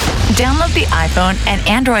Download the iPhone and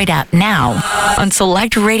Android app now on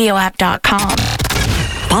selectradioapp.com.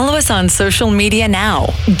 Follow us on social media now.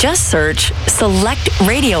 Just search Select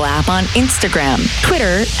Radio App on Instagram,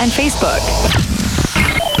 Twitter, and Facebook.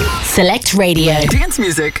 Select Radio. Dance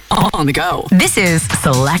music on the go. This is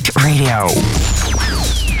Select Radio.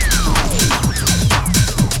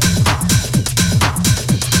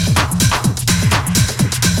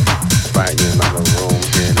 Right in my little room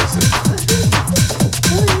here, this is.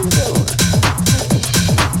 What are you doing?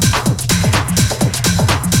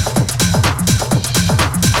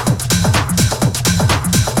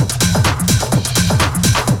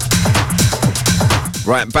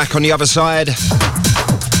 Right, back on the other side.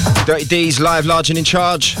 Dirty D's live, large and in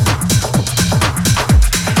charge. Right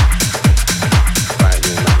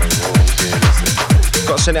in my little room here, this is.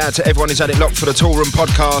 Got to send it out to everyone who's had it locked for the Tool Room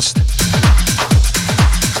podcast.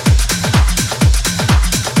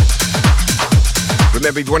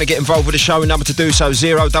 Remember, if you want to get involved with the show, number to do so,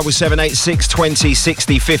 07786 20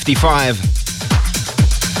 60 55.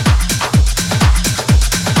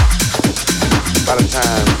 By the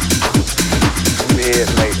time mid,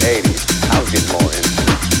 late 80s, I was getting more into it.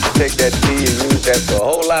 Take that tea and use that for a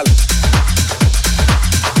whole lot of...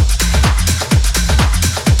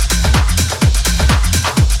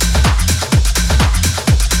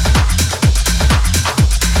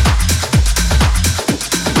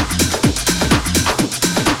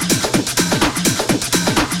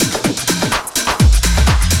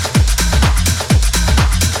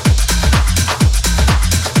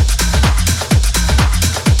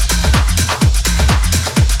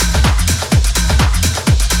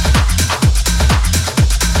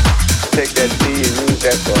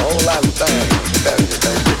 For a whole lot of things.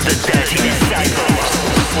 The Dirty Disciples.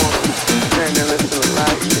 Stand there, listen to the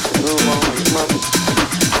light, you get the groove on your mother.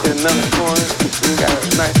 In another corner, you got a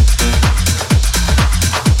nice.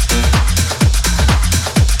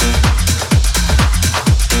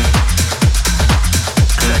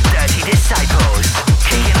 The Dirty Disciples.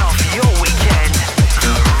 Kicking off your weekend the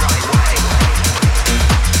right way.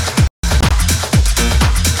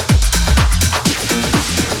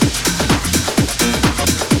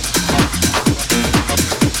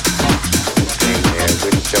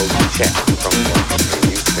 Chat from and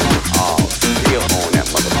you spend it all still on that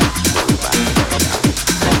motherfucker.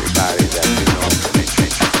 Everybody that you know when they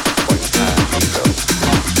change point in time either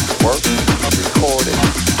work, recorded,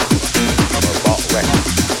 or bought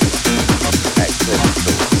records. Actually,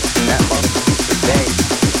 so that motherfucker today,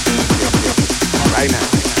 right now.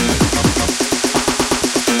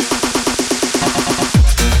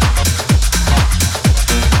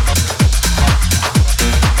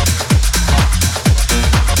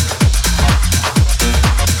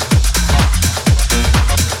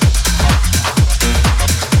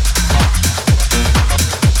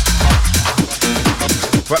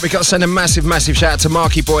 Right, we got to send a massive shout out to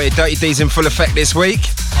Marky Boy. Dirty D's in full effect this week.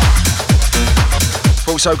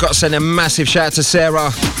 Also got to send a massive shout out to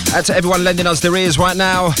Sarah. Out to everyone lending us their ears right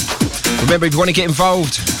now. Remember, if you want to get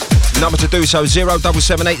involved, number to do so,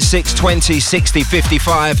 07786 20 60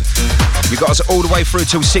 55. You got us all the way through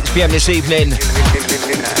till 6 p.m. this evening.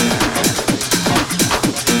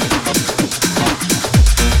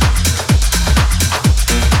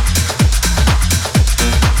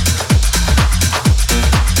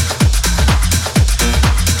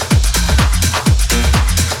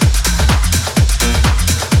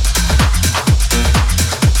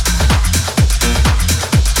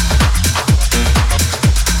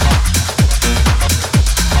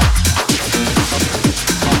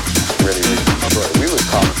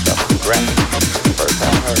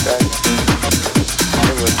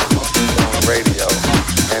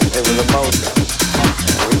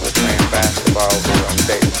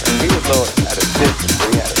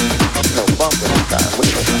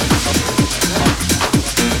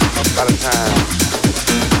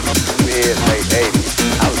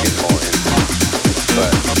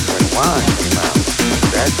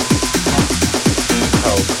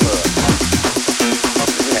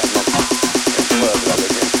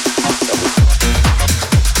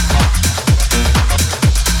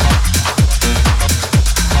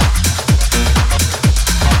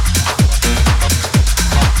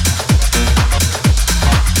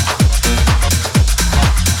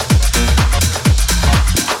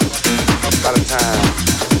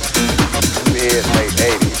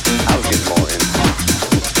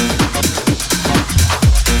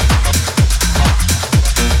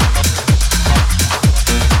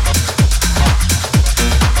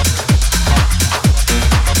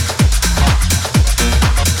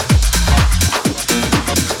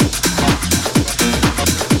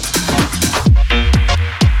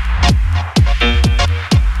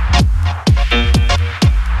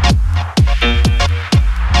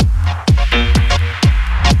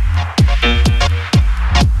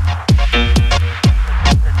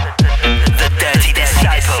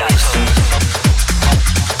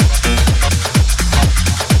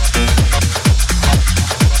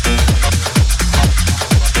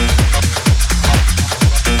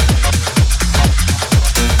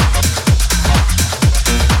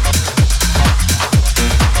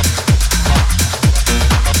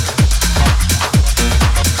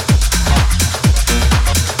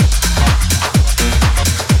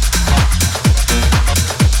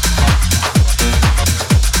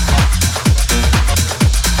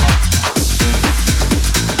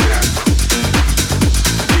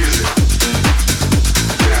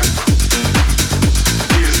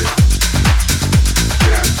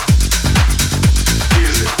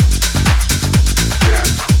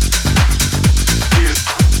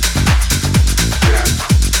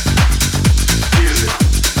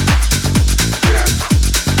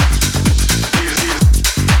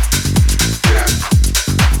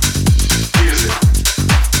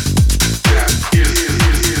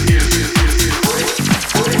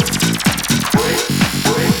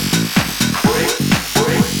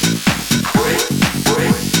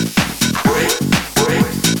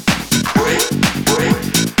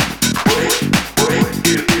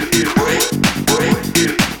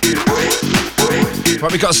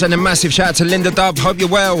 Right, we got to send a massive shout out to Linda Dove. Hope you're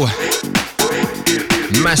well.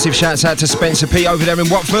 Massive shouts out to Spencer P over there in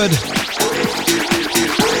Watford.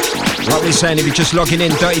 Like we're saying, if you're just logging in,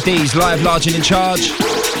 Dirty D's live, large and in charge.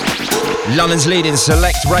 London's leading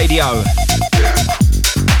Select Radio.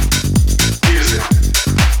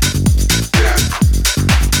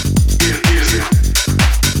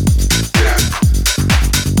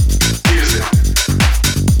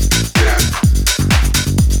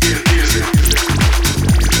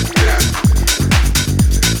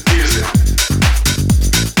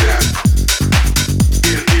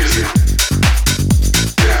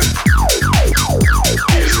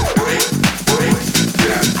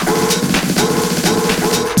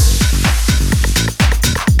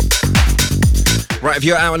 Right, if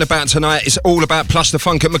you're out and about tonight, it's all about Plus the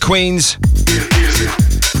Funk at McQueen's.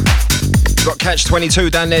 Got Catch 22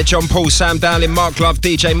 down there, John Paul, Sam Dowling, Mark Love,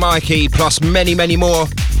 DJ Mikey, plus many, many more.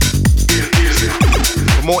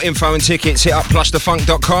 For more info and tickets, hit up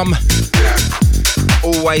plusthefunk.com.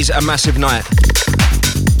 Always a massive night.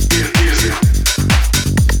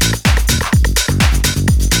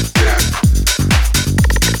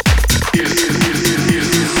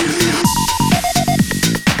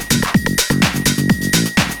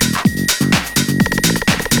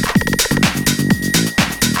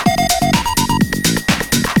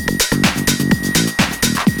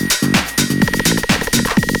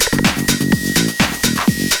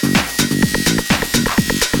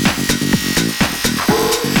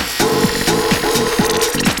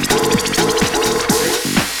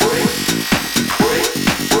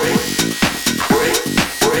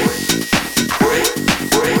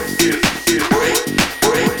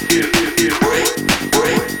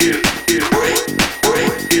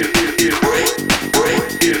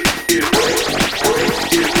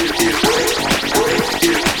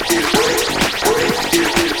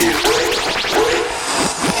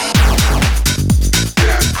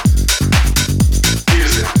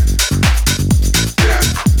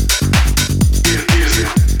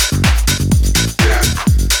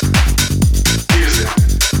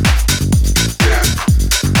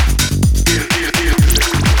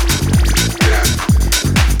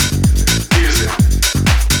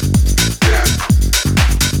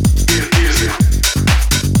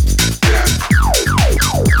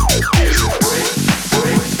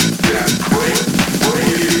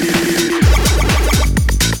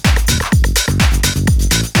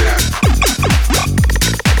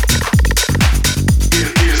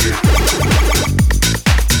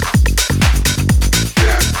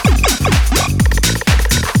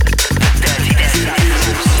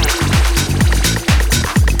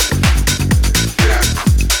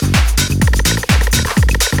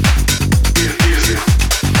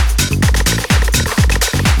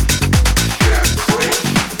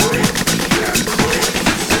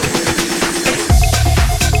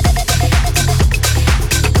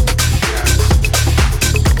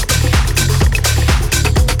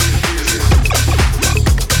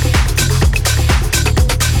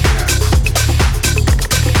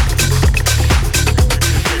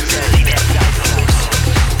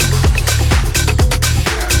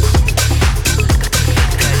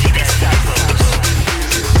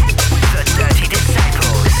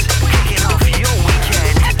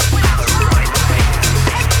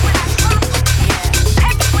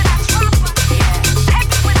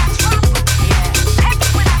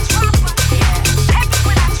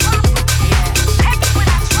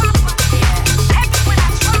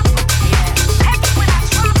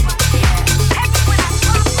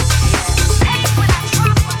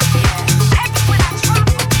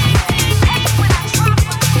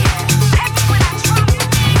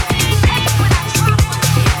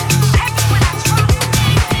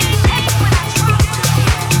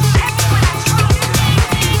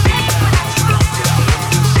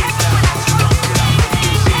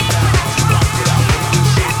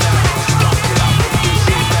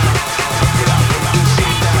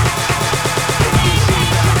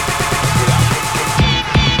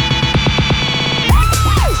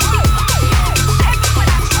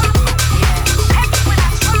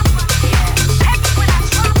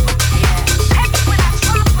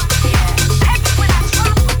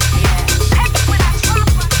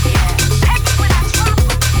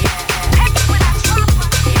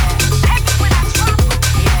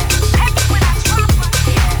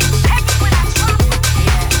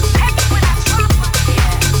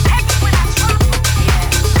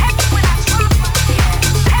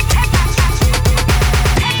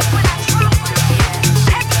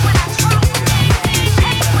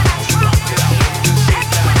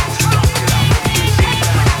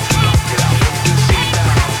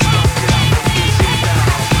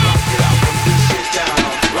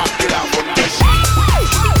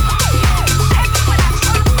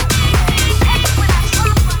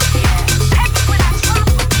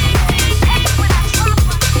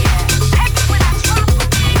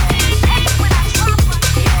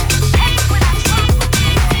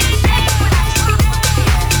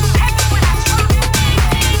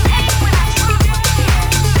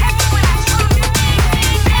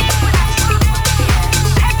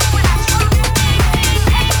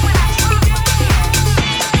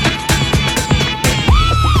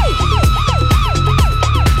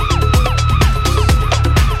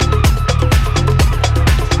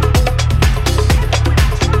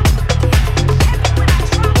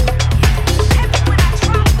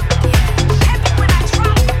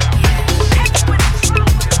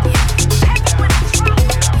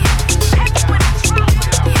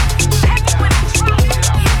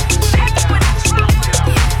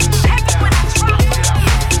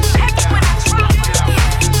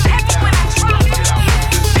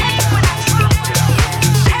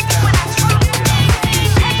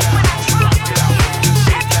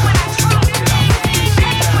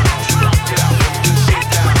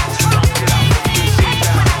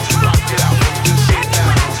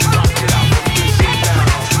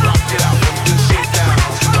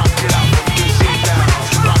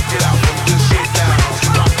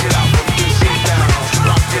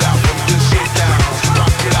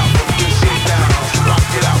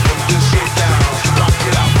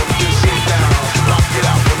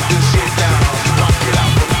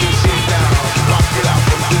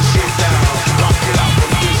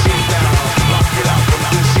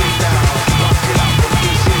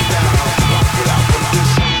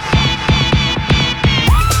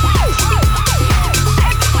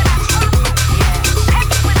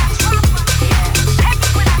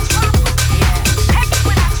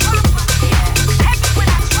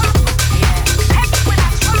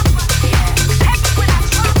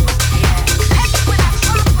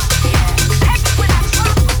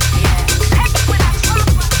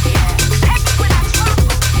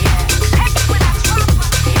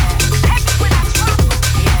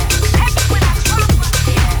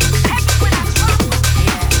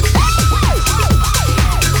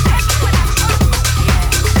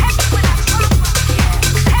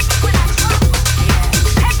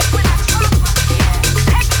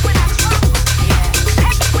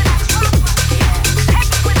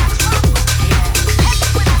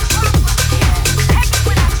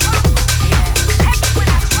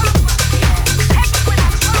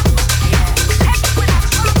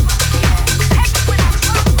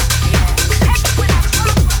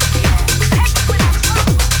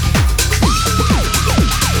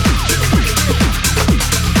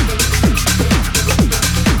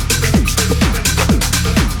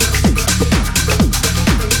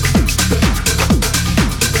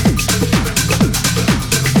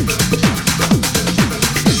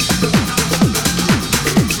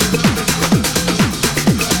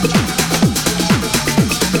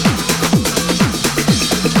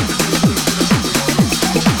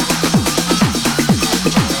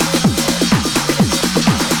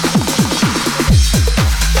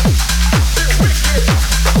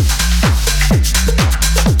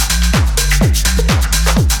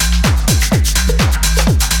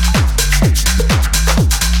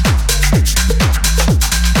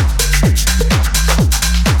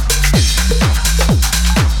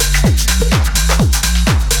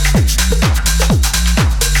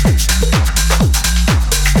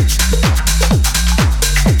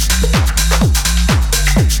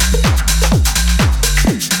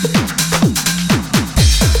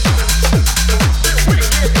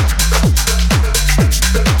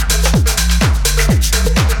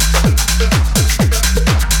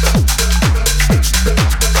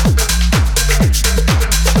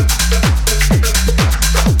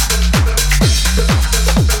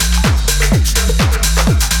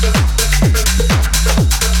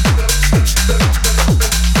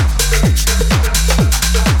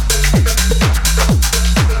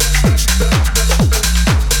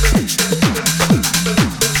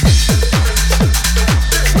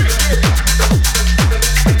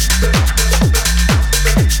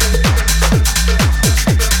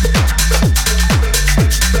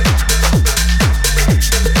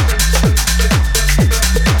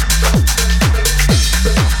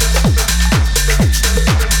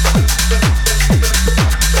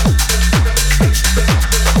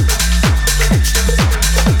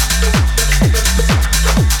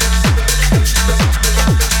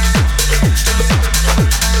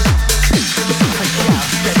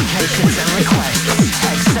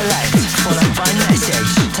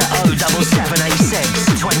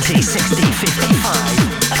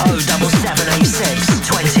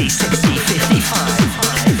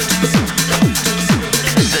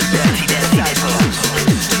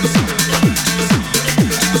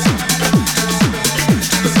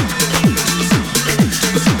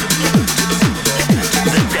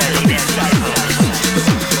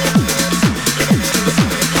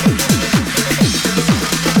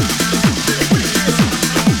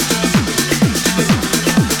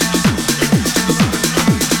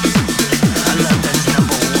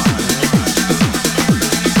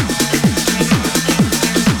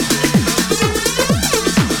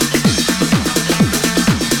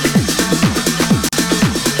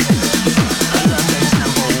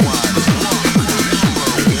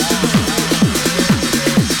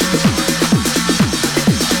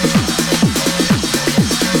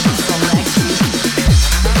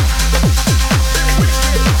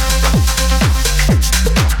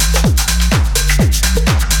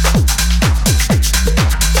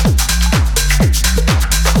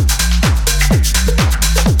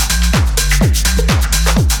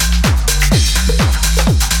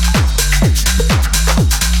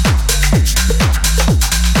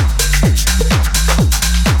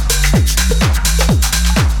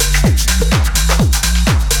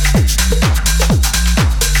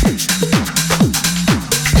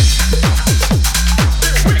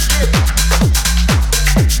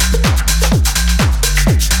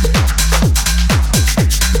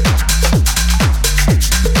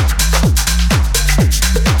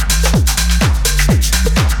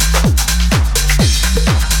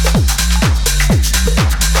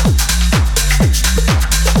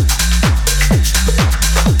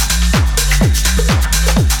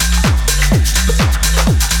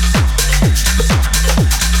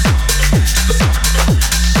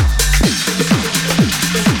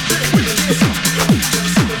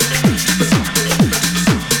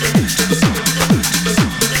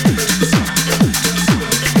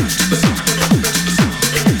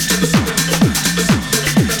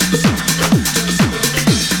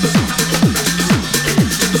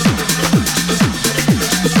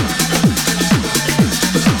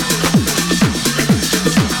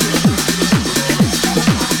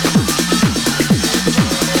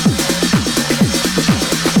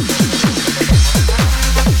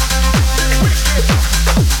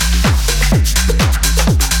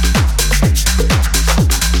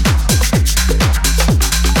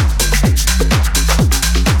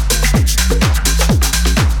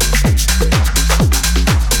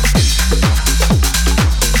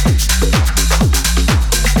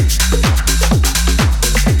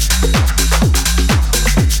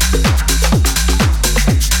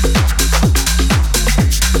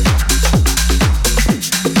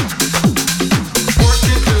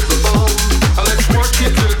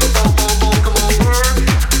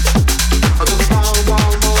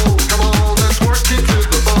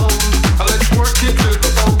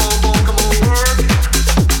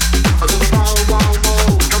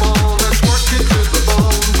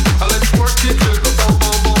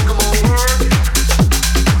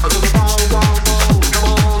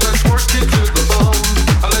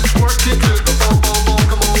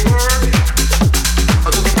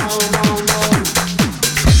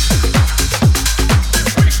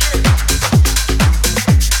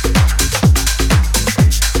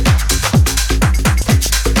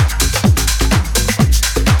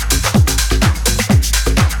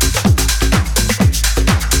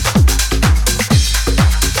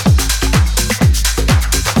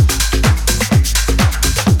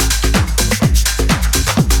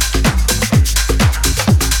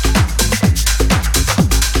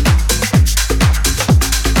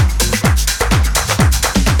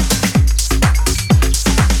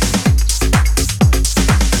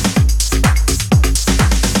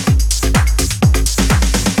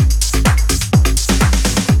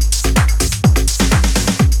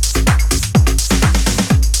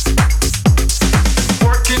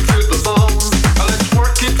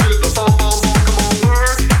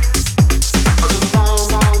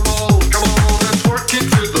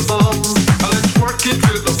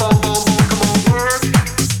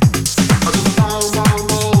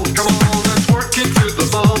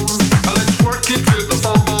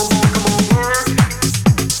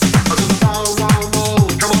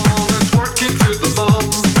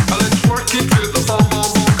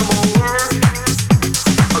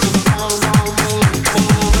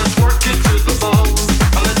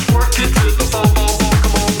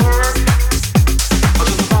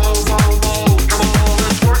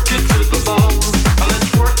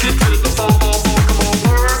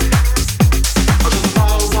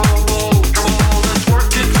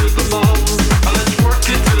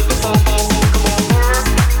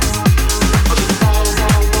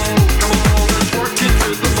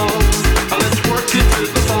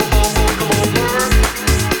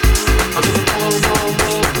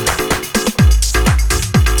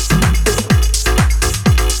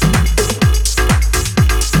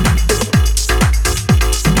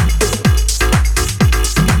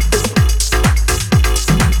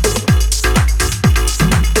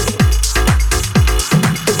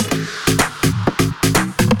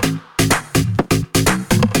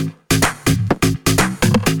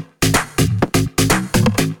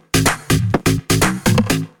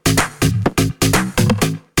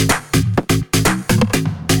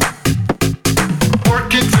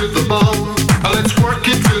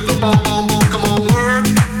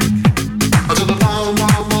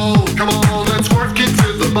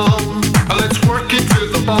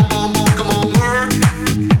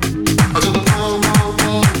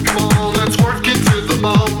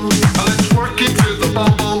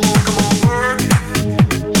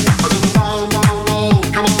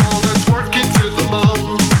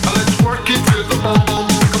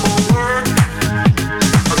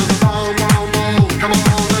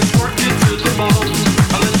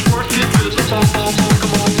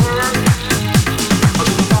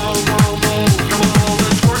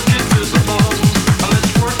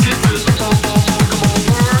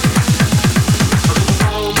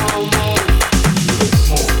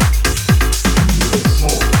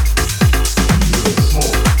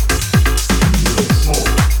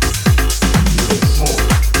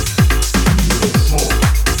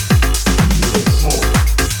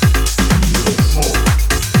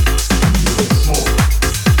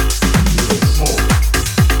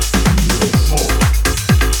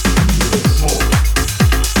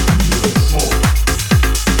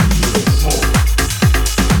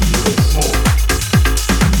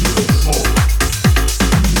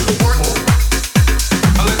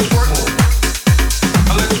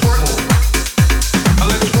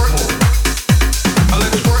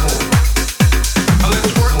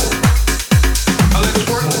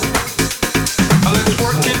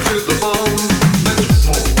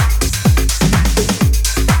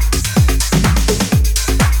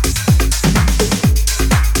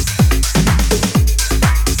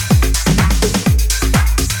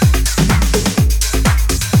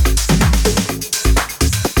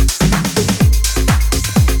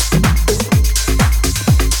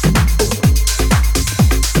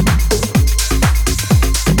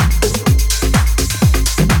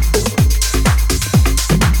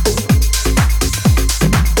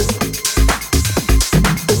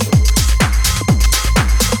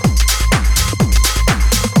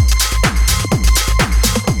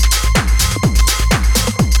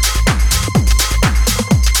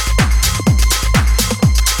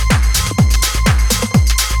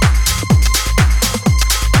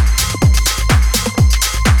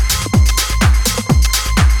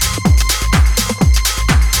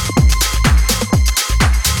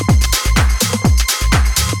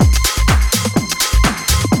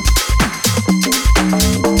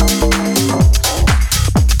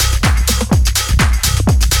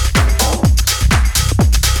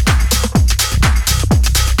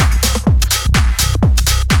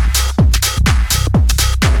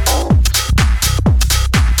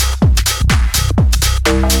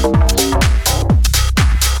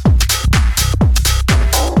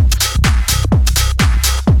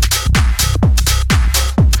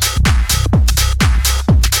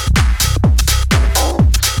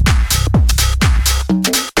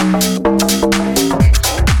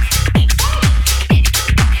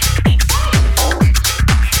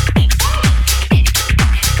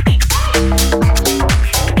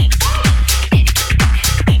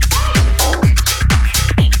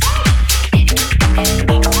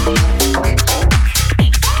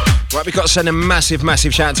 We've got to send a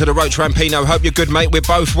massive shout to the Roach Rampino. Hope you're good, mate. We're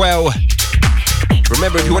both well.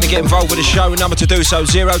 Remember, if you want to get involved with the show, number to do so,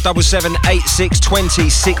 077 86 20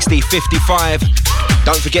 60 55.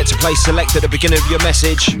 Don't forget to play select at the beginning of your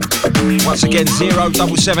message. Once again,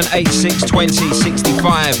 077 86 20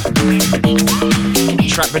 65.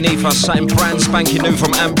 Track beneath us, something brand spanking new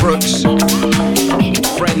from Ant Brooks.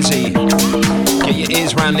 Frenzy. Get your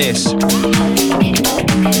ears round this.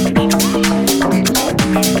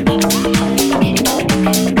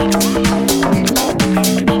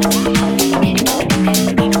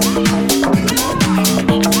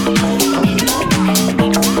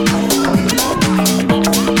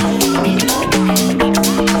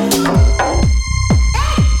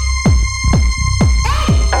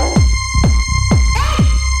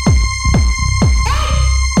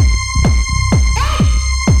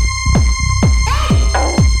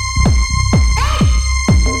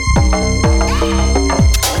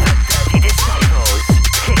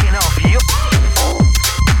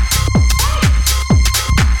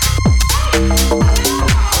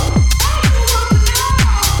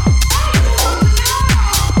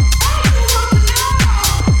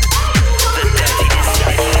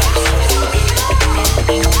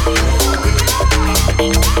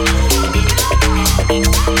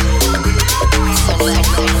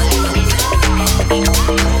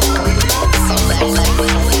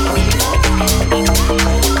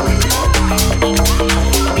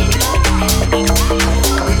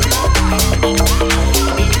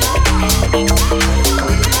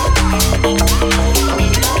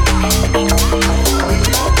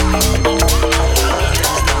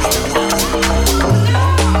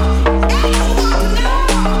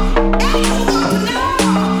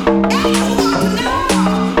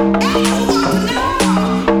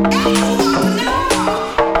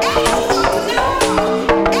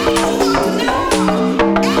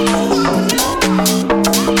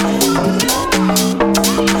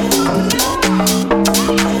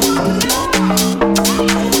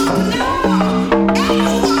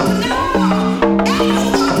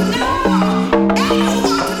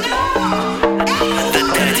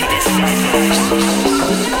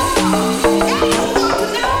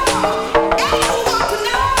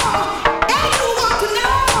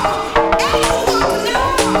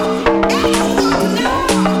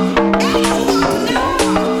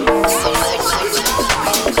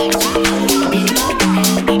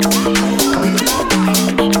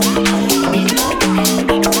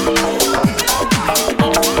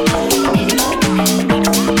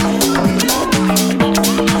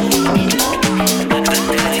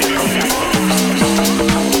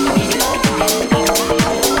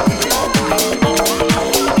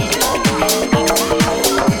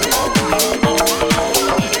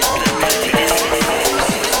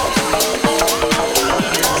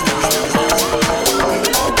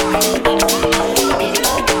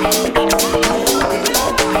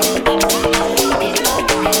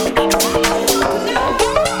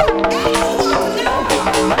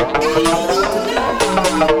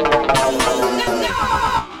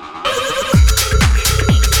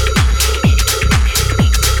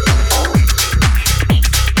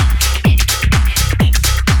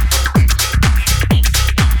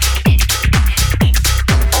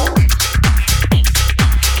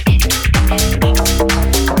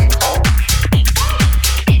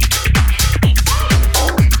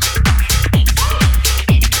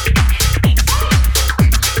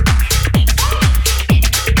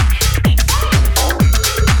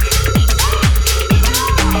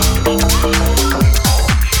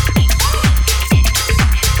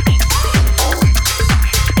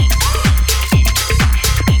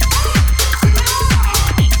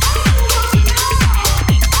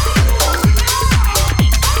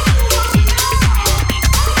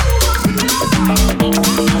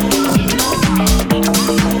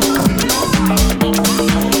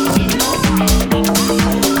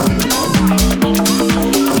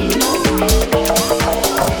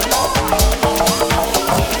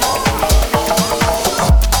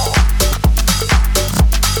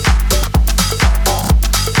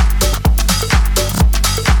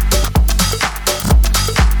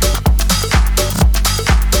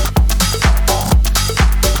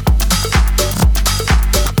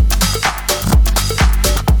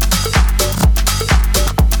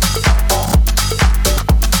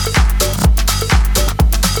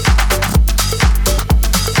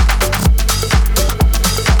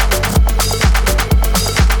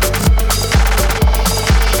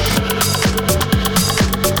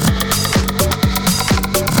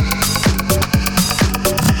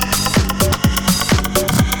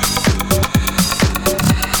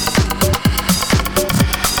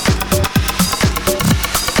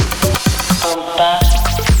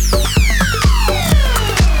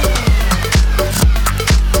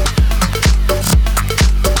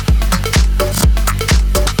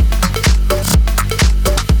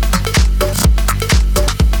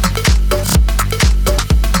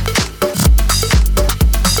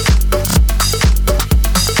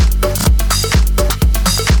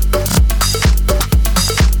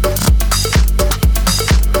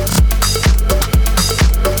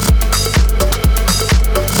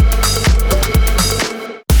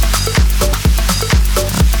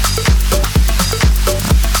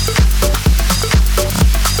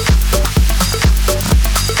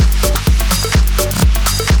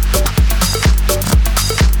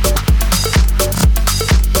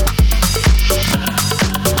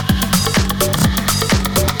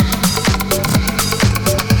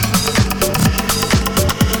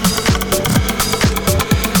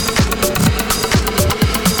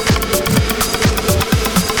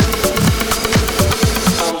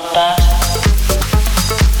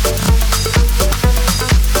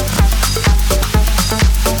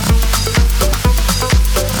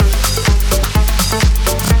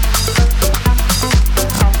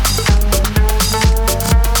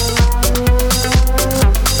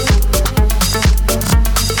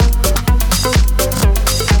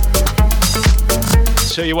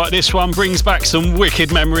 Tell you what, this one brings back some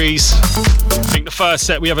wicked memories. I think the first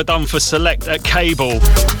set we ever done for Select at Cable.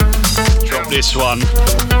 Drop this one.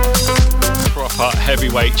 Proper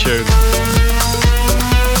heavyweight tune.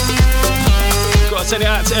 Gotta send it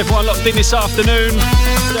out to everyone locked in this afternoon.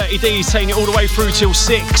 30 D's taking it all the way through till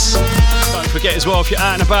 6. Don't forget as well, if you're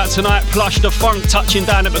out and about tonight, Plush the Funk touching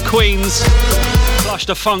down at McQueen's.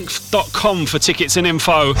 Plushthefunk.com for tickets and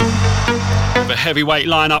info. With a heavyweight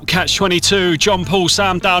lineup, Catch 22, John Paul,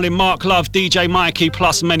 Sam Dowling, Mark Love, DJ Mikey,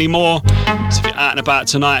 plus many more. So if you're out and about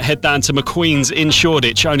tonight, head down to McQueen's in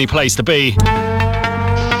Shoreditch, only place to be.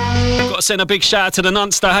 Got to send a big shout out to the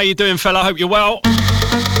Nunster. How you doing, fella? Hope you're well.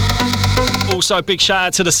 Also, big shout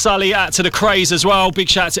out to the Sully, out to the Craze as well. Big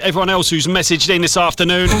shout out to everyone else who's messaged in this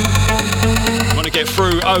afternoon. Want to get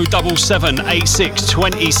through 077 86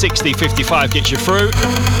 20 60 55 gets you through.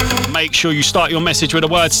 Make sure you start your message with the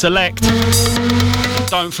word Select.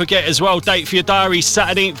 Don't forget as well, date for your diary,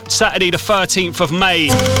 Saturday the 13th of May.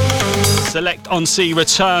 Select on Sea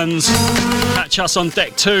returns. Catch us on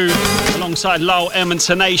Deck 2 alongside Lowell, M and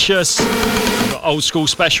Tenacious. Got Old School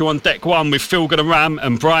Special on Deck 1 with Phil Good and Ram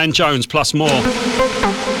and Brian Jones, plus more.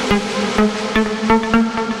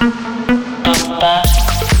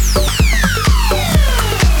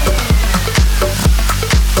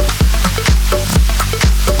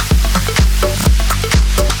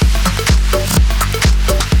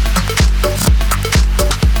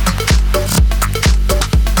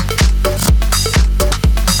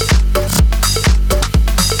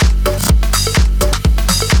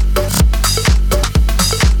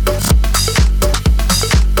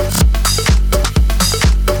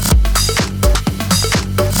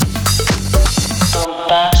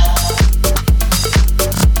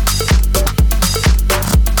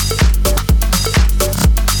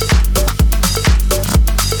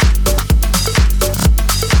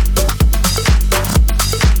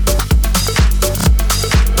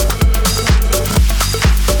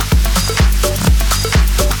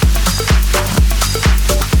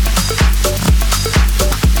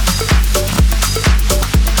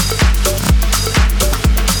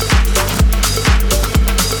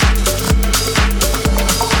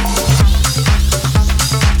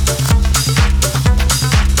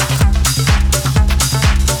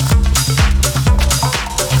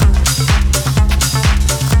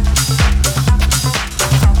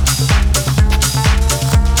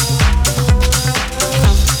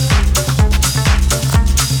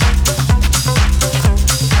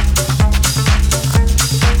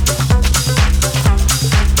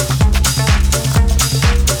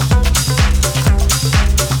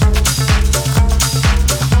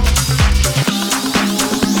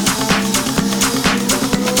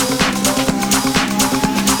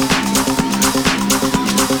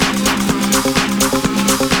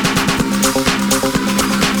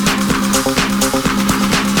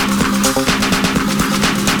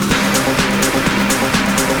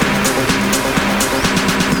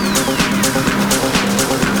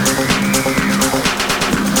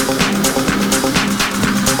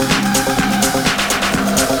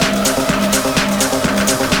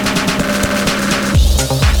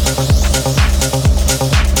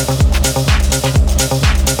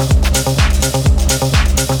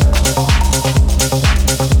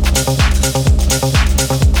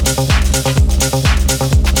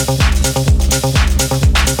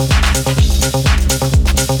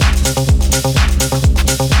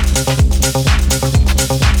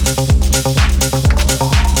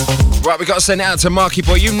 We got to send it out to Marky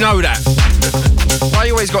Boy, you know that. Why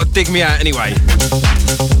you always got to dig me out anyway?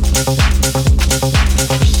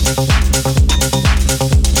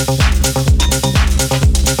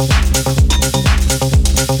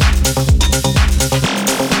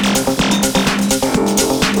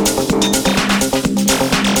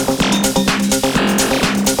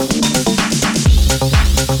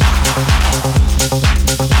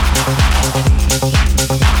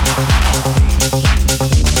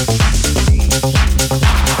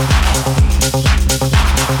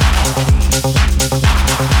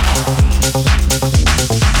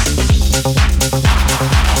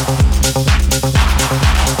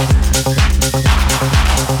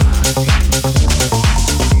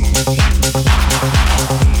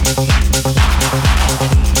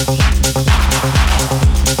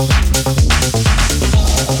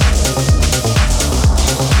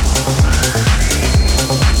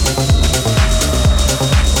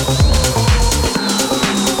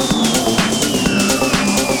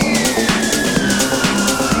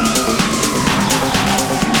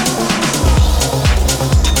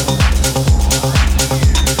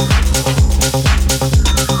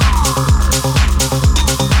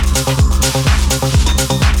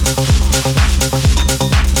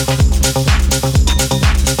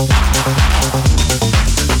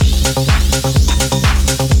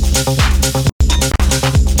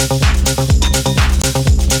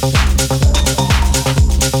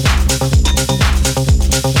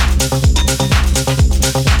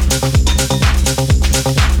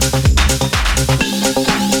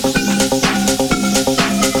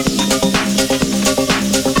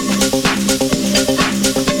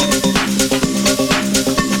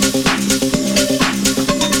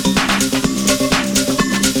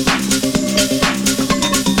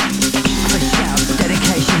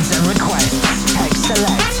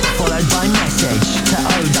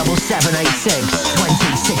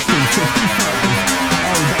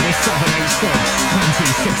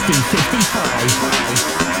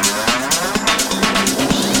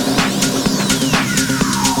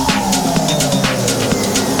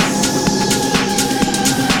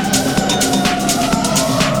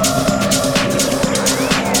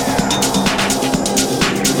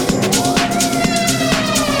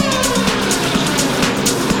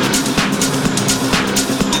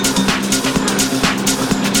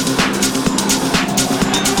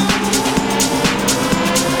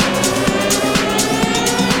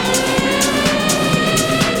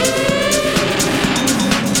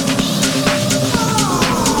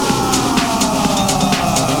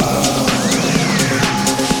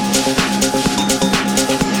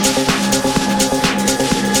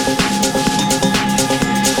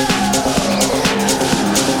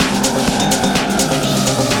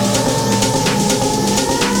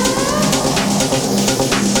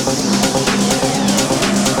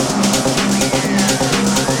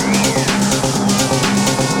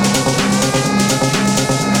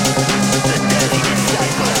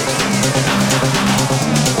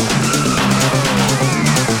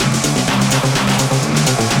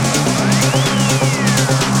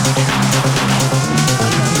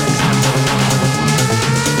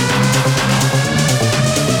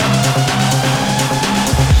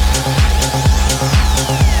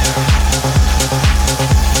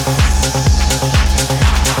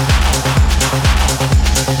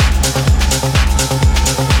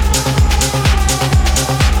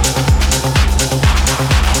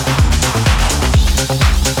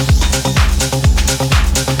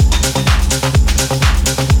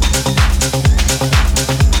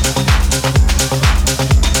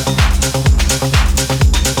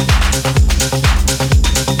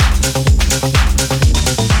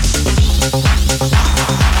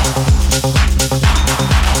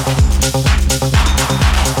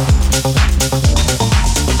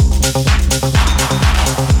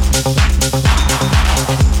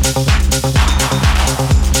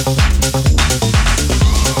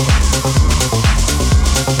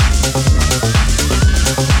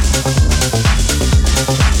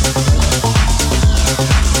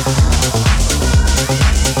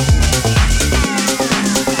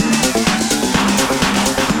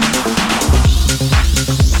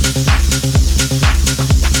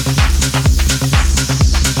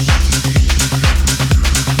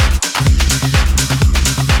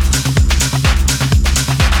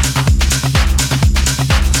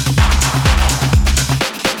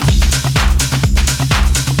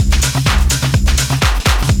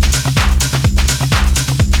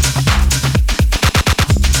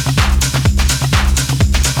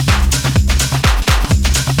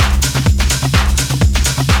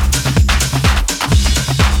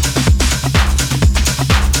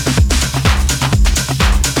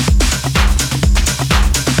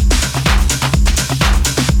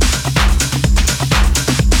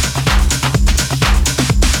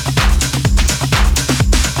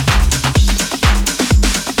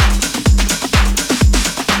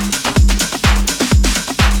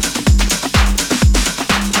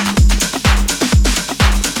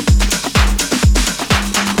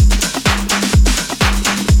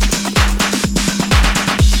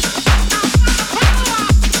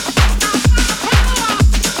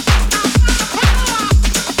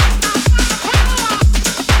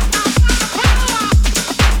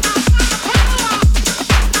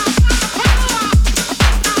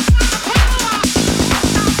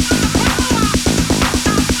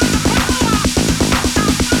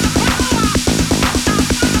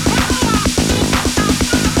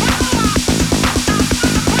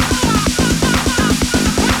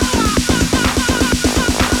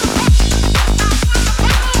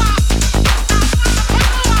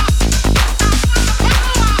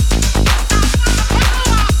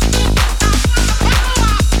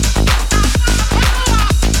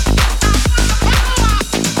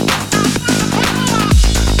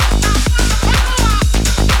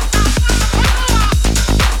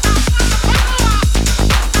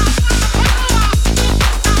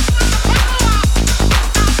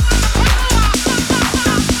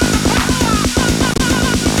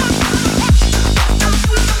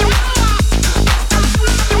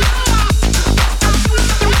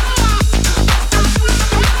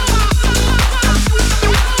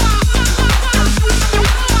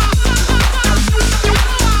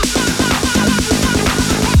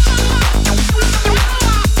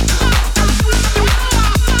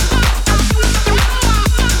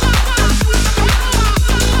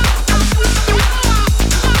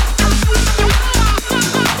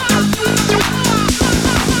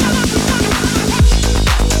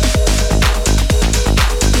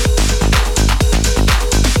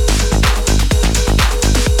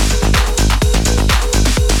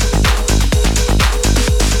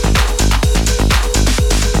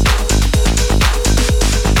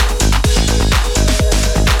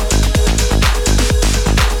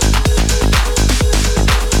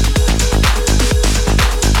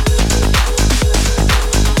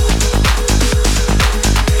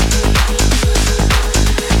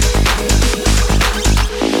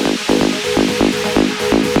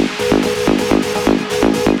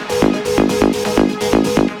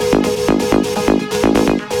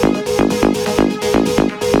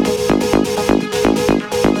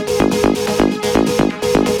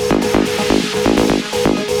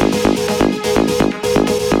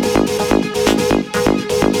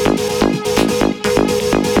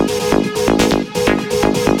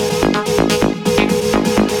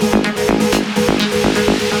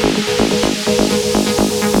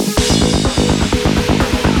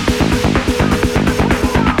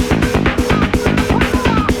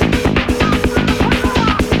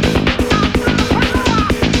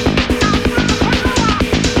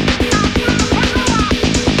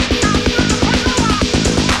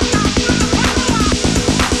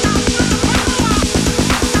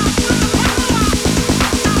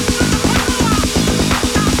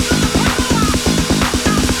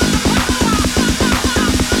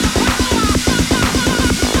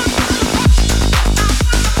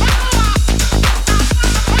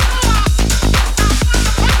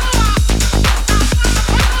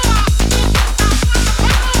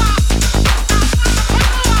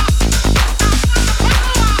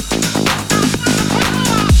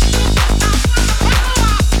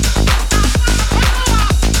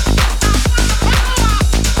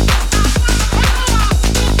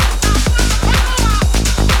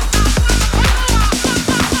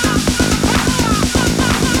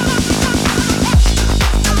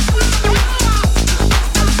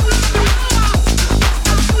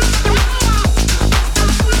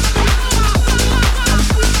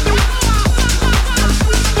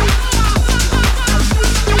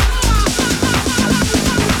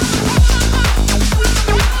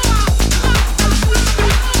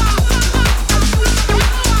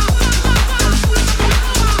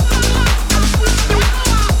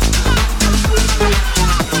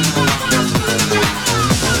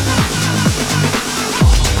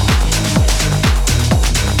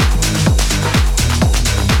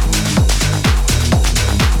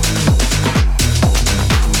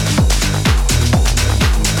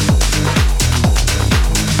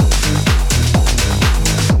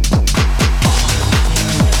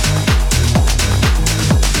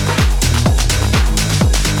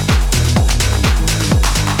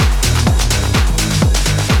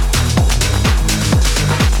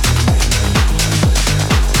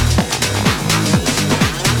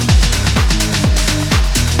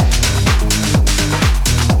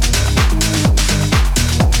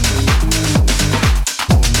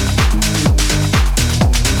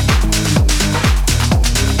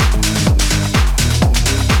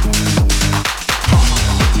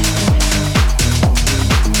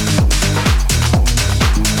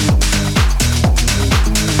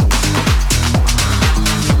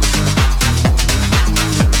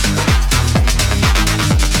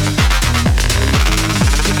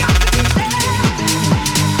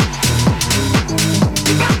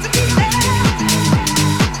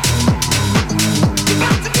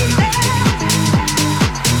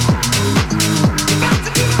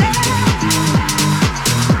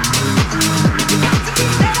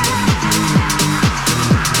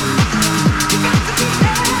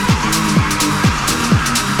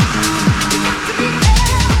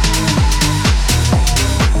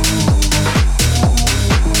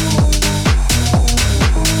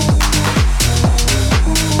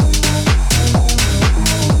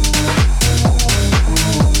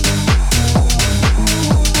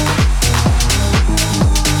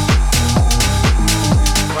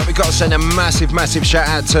 send a massive, massive shout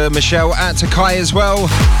out to Michelle, out to Kai as well.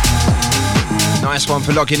 Nice one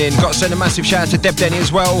for logging in. Got to send a massive shout out to Deb Denny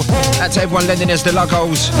as well. Out to everyone lending us the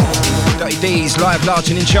logos. Dirty D's, live, large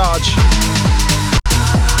and in charge.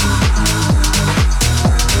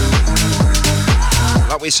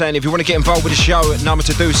 Like we're saying, if you want to get involved with the show, number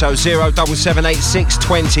to do so, 07786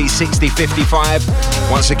 20 60 55.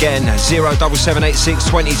 Once again, 07786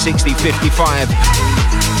 20 60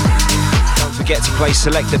 55. Don't forget to play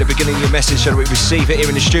select at the beginning of your message so that we receive it here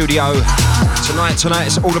in the studio. Tonight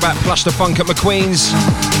it's all about Plush the Funk at McQueen's.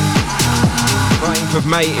 19th of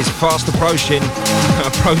May is fast approaching,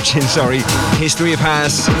 History of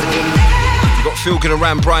House. You've got Phil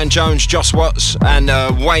Gunnaram, Brian Jones, Joss Watts and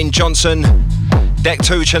Wayne Johnson. Deck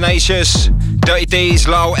 2, Tenacious, Dirty D's,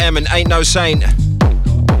 Lowell M and Ain't No Saint.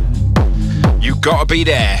 You gotta be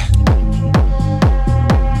there.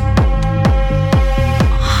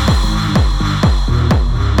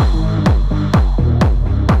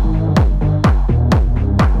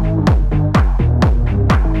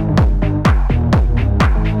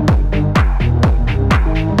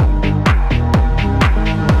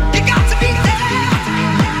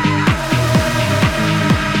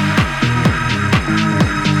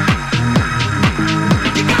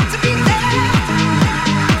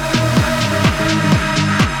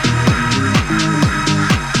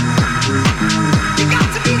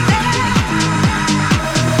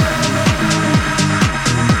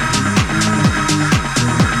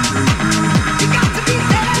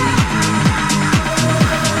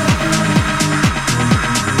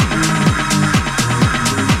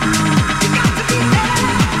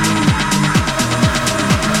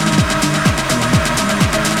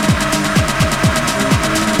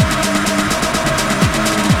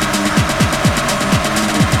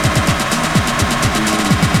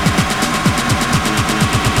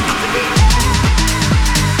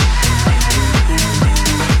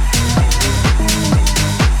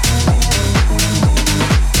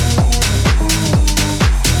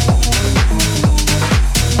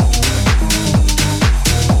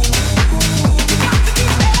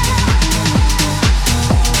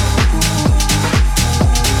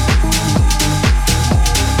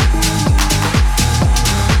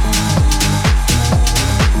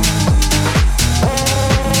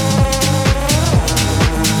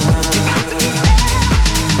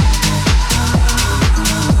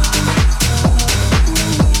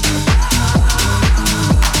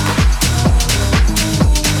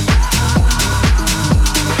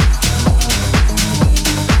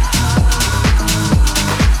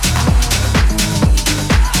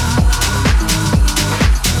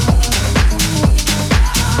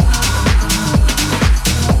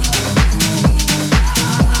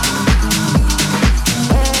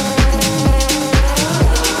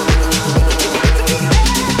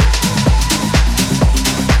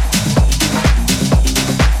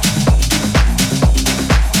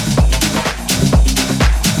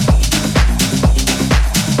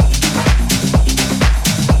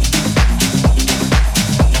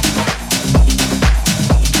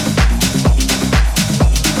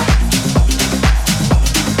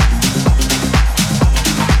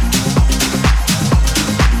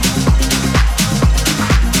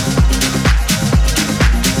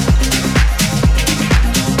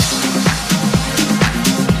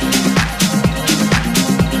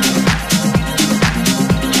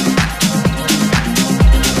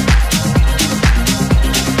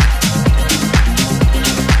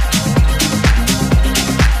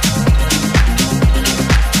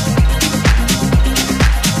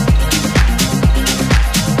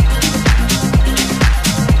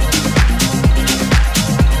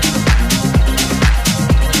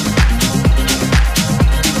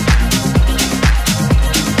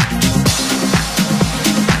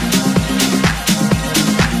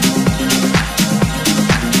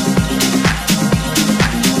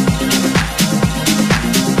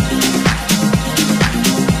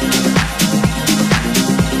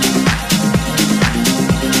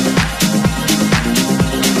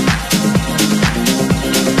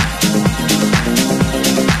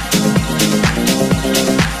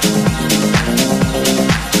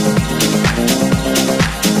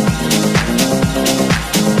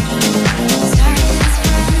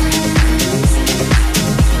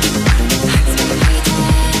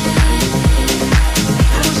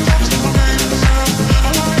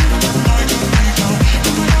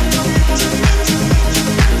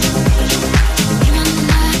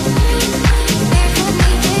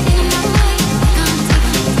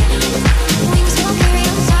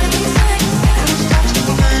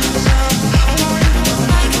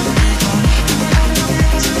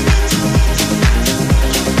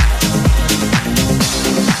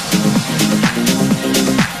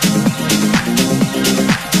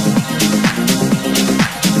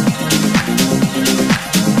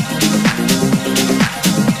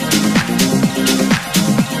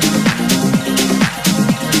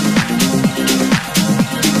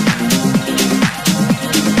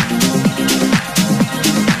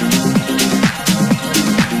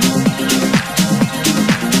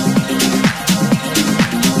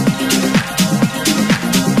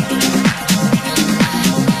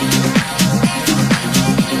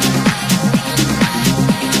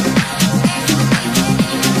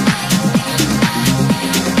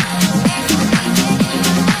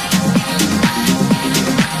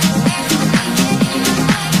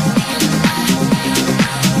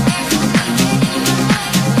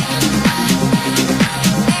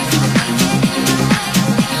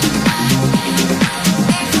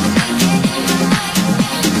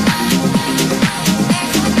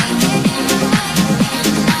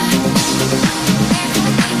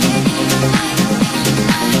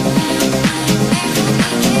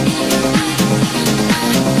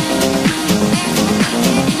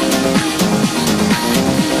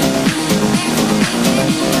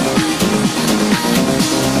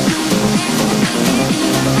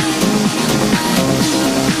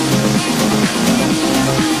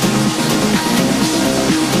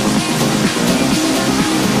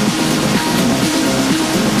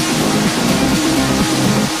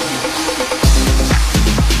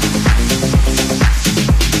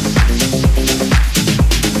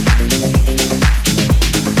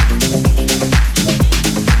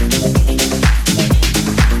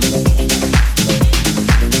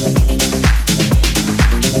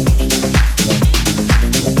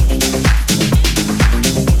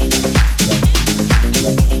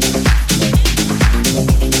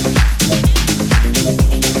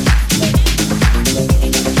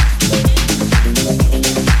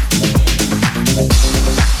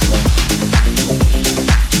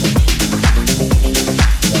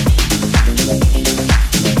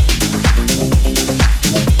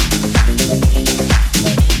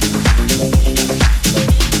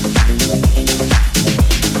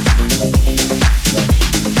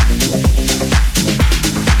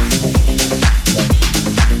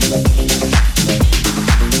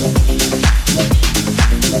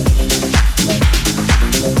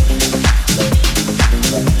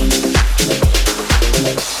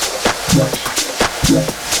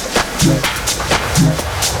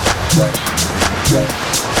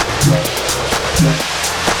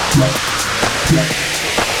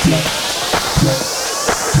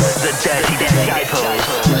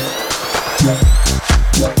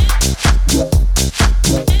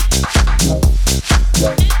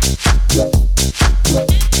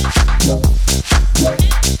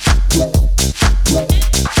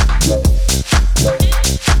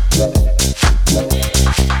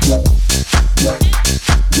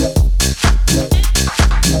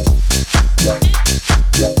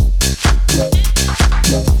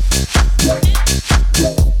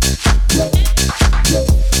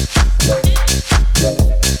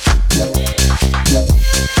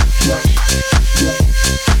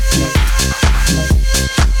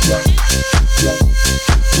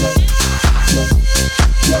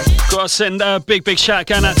 Send a big shout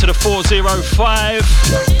going out to the 405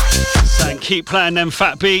 saying keep playing them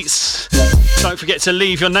fat beats. Don't forget to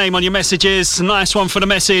leave your name on your messages. Nice one for the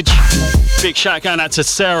message. Big shout going out to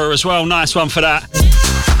Sarah as well. Nice one for that.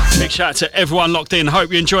 Big shout to everyone locked in.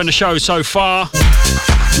 Hope you're enjoying the show so far.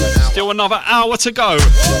 Still another hour to go.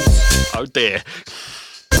 Oh dear.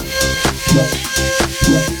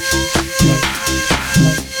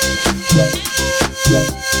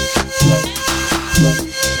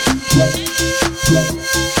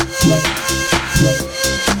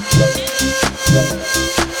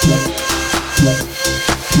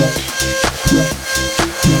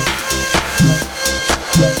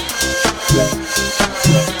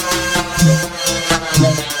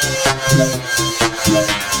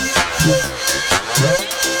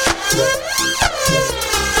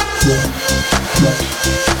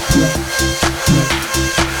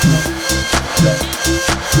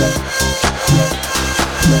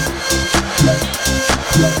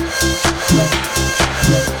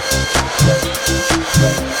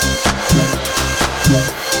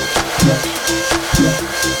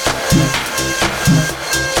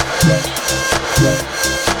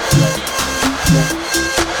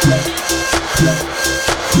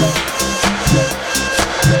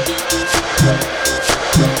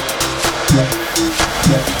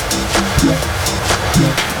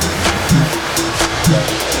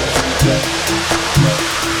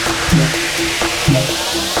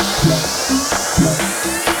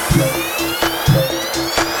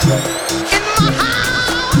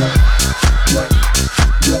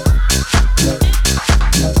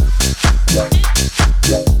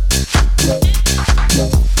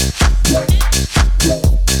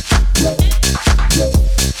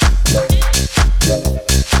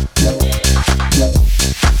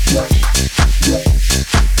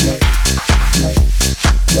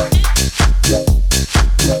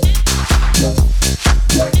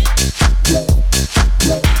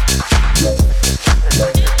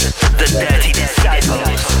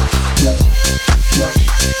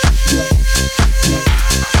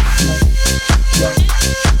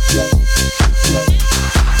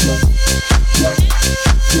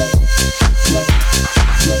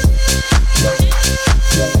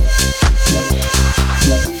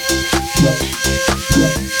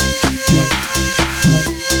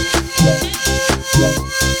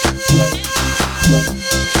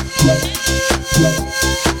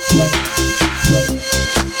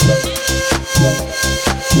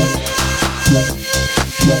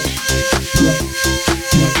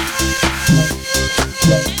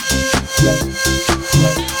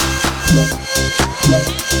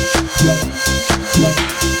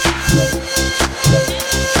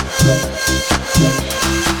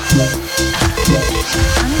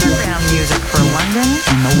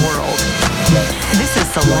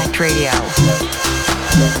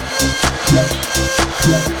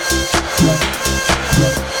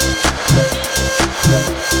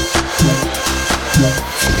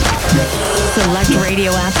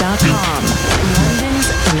 SelectRadioApp.com, London's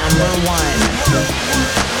number one.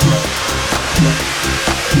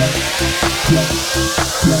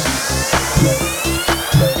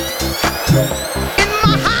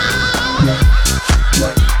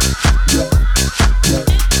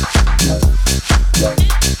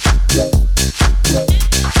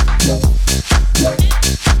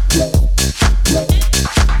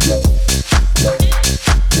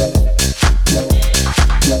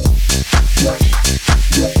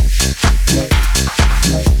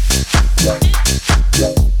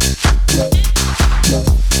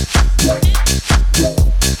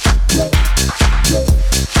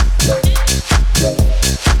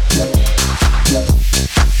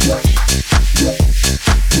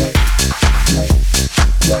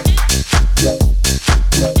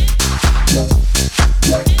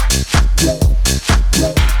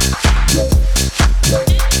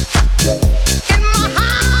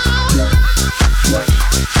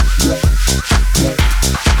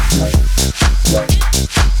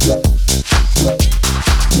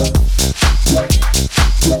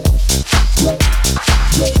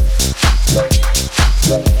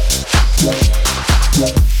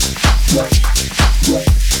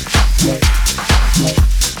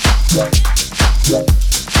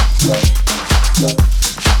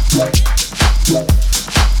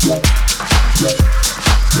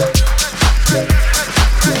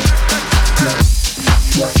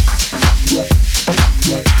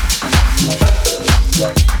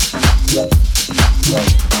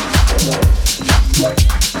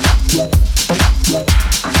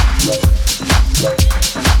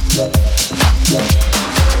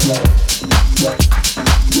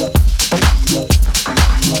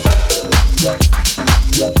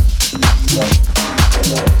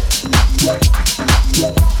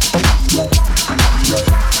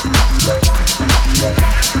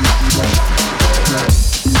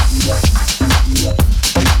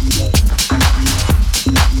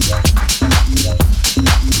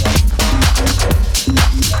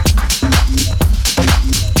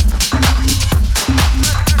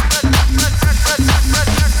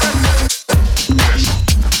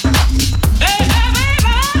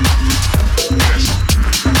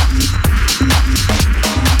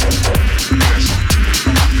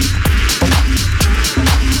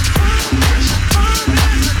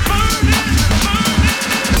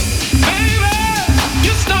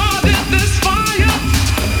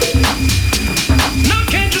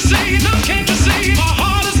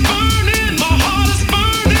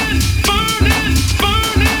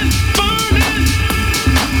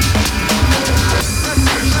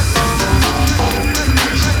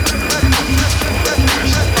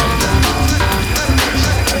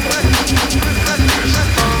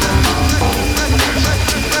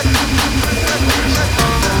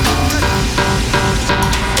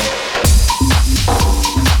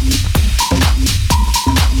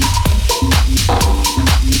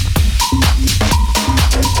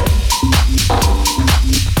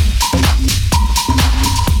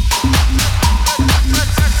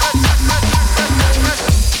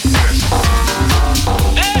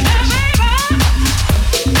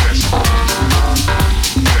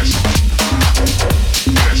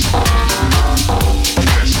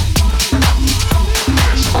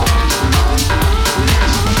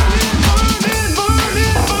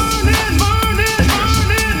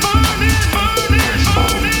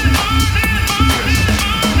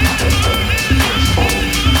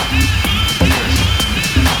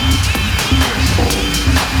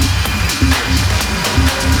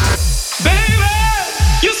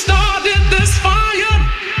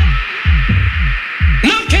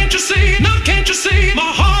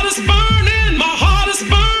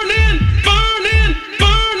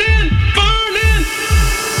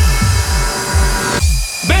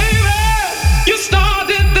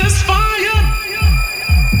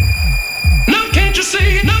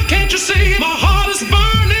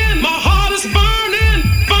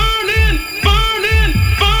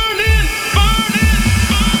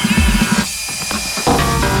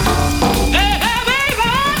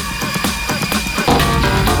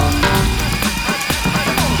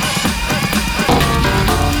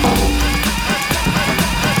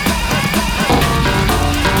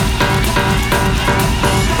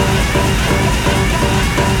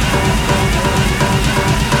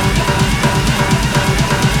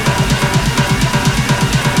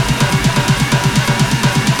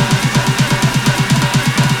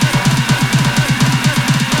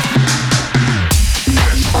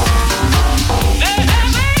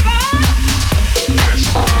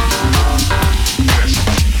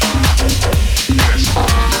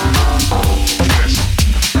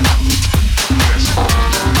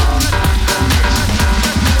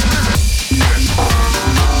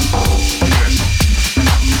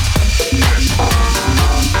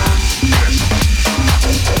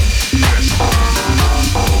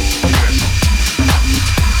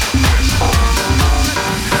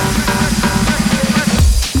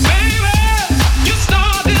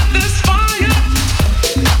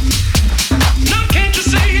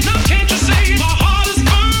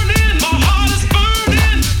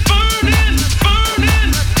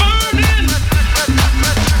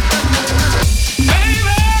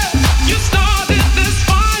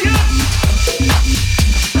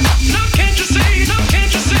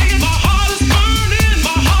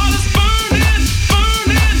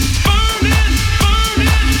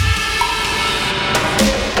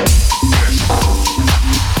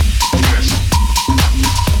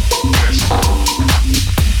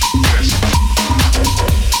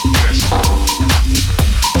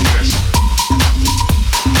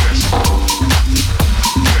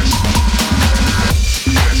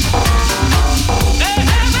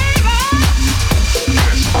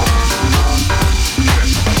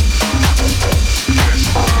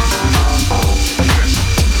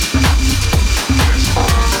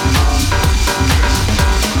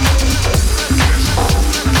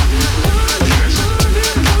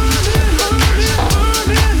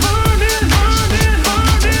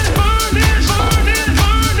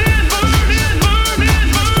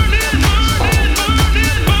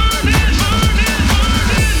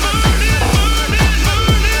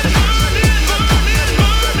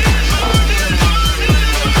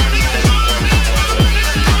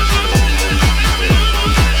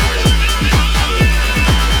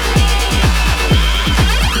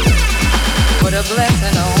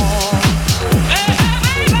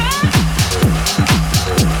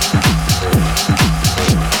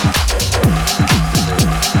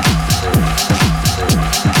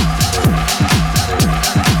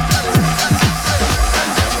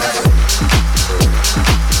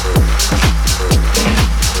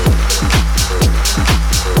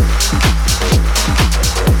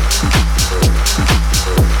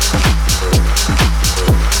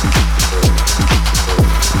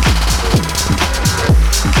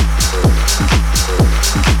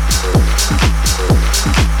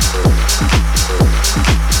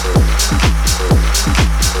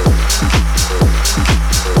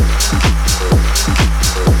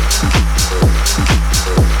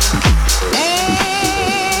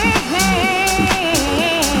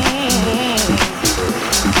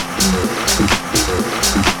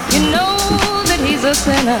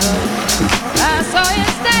 sinner. I saw you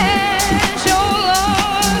stand, oh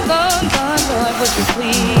Lord, Lord, Lord, Lord, would you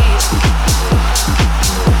please?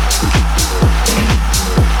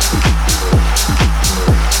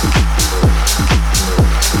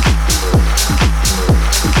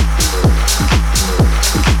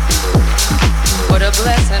 What a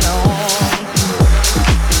blessing on.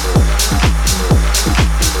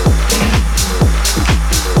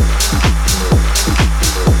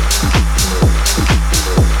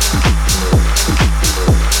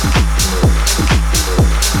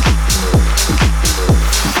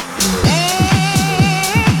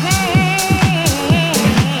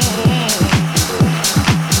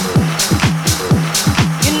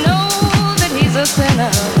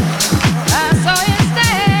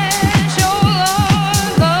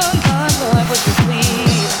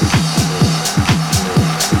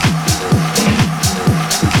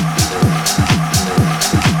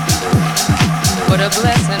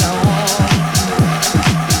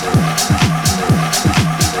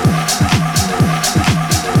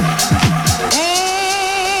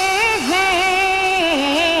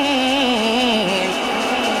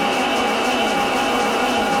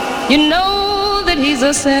 You know that he's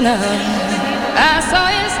a sinner. I saw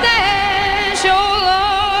you stand, oh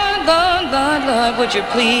Lord, Lord, Lord, Lord, would you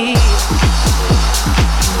please?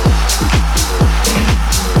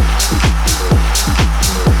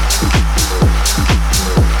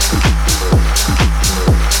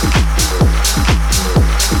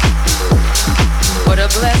 What a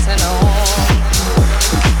blessing on.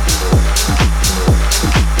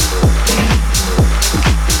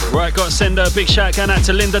 Right, got to send a big shout out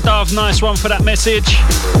to Linda Dove. Nice one for that message.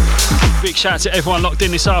 Big shout out to everyone locked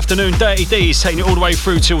in this afternoon. Dirty D's taking it all the way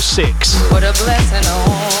through till 6. What a blessing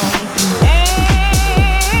on.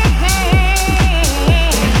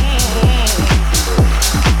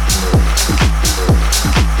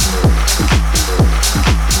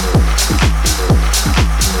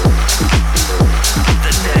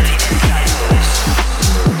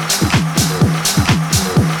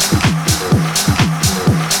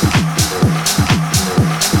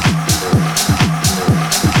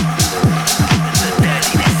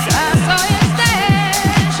 I saw you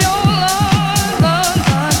stand, oh Lord, Lord,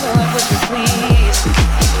 Lord, Lord.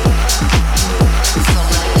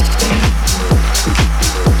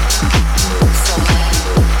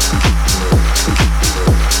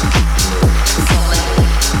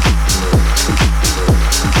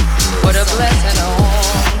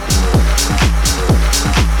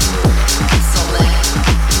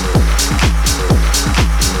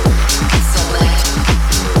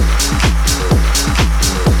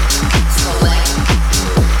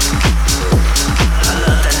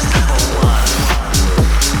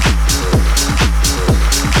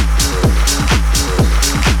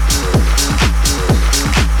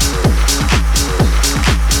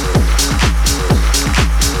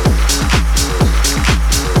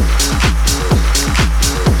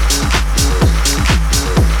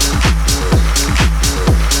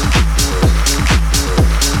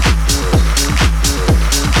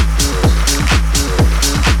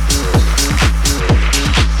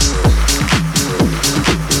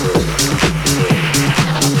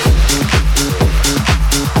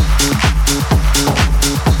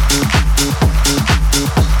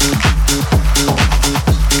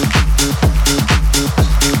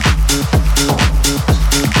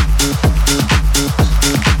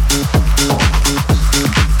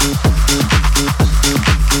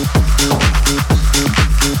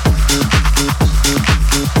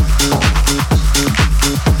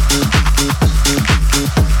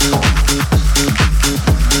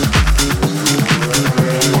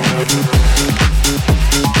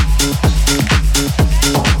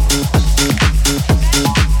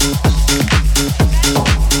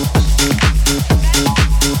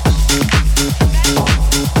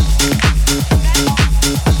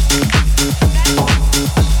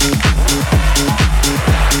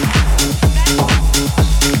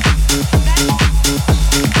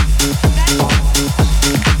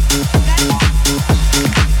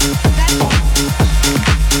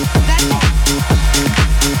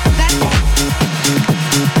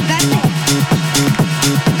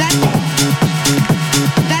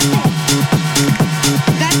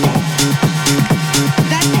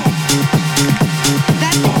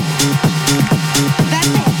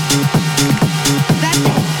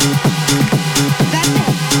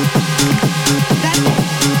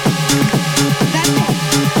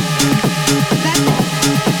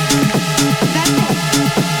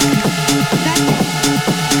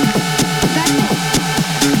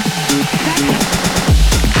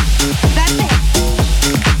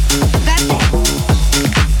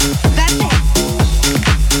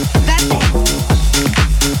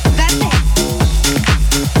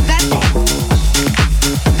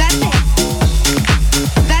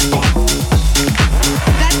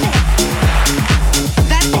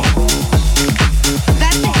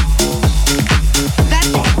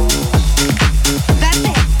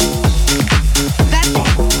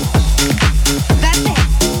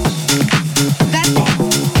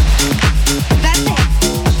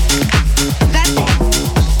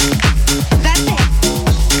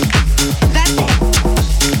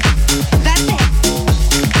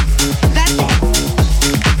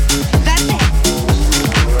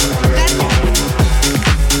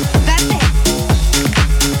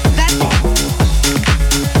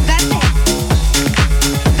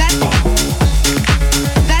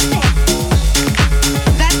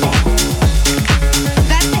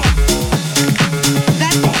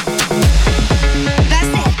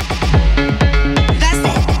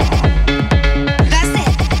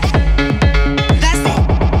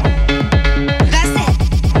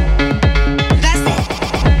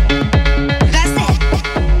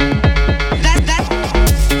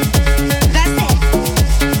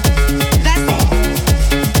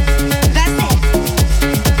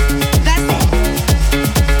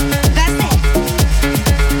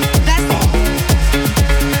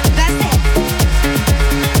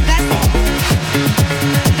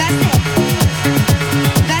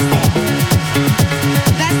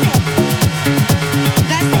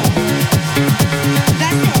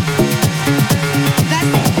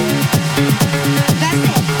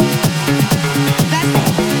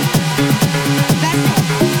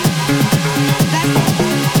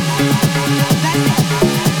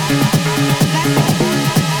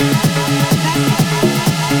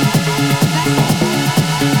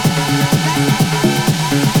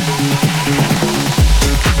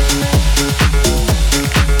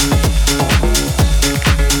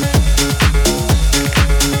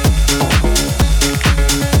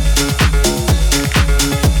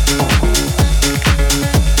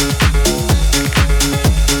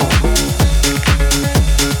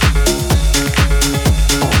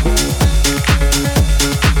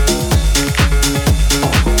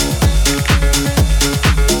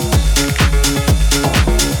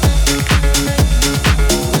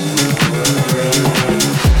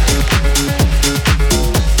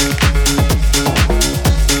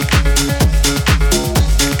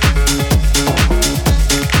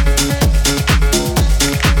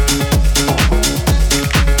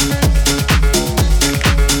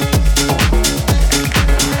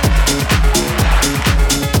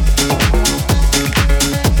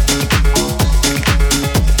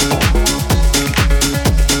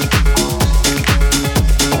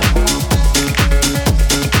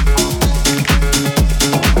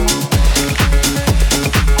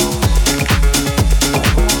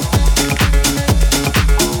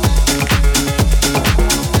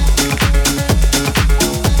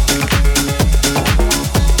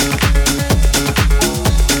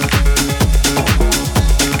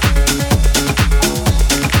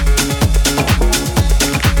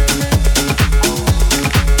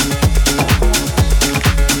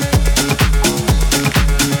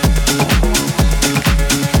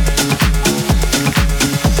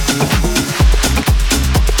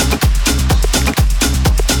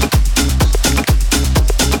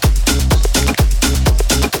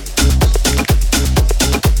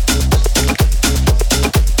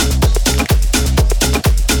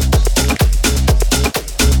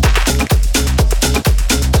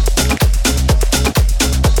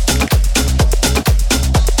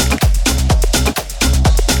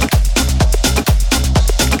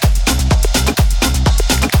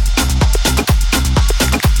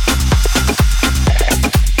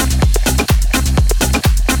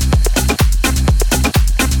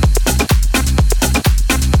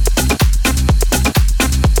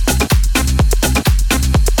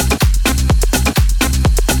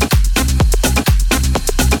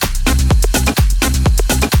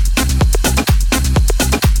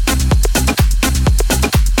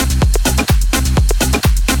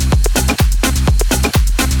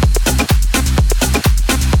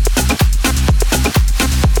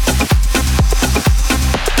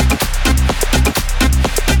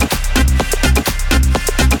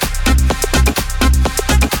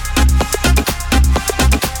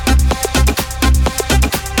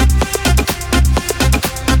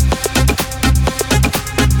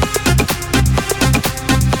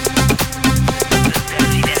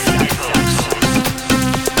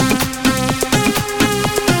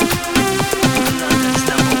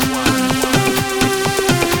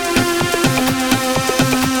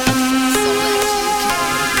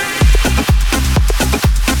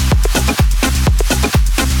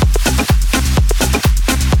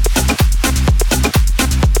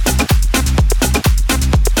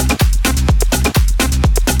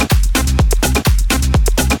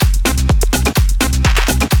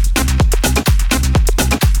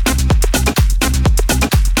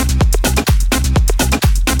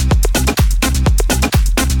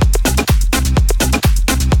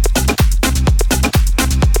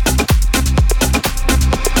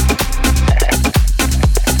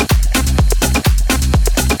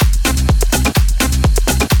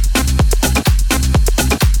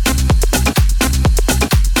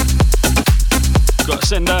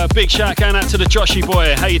 Send a big shout going out to the Joshy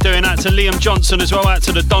boy. How you doing? Out to Liam Johnson as well. Out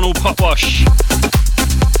to the Donald Potwash.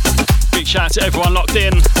 Big shout out to everyone locked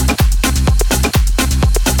in.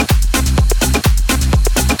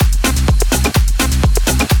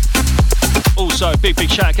 Also, big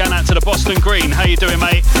shout going out to the Boston Green. How you doing,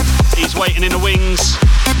 mate? He's waiting in the wings.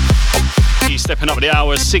 He's stepping up the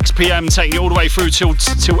hours, 6 p.m, taking it all the way through till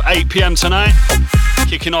 8 p.m. tonight.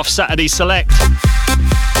 Kicking off Saturday Select.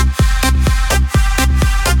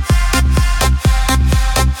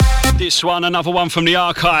 This one, another one from the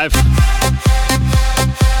archive.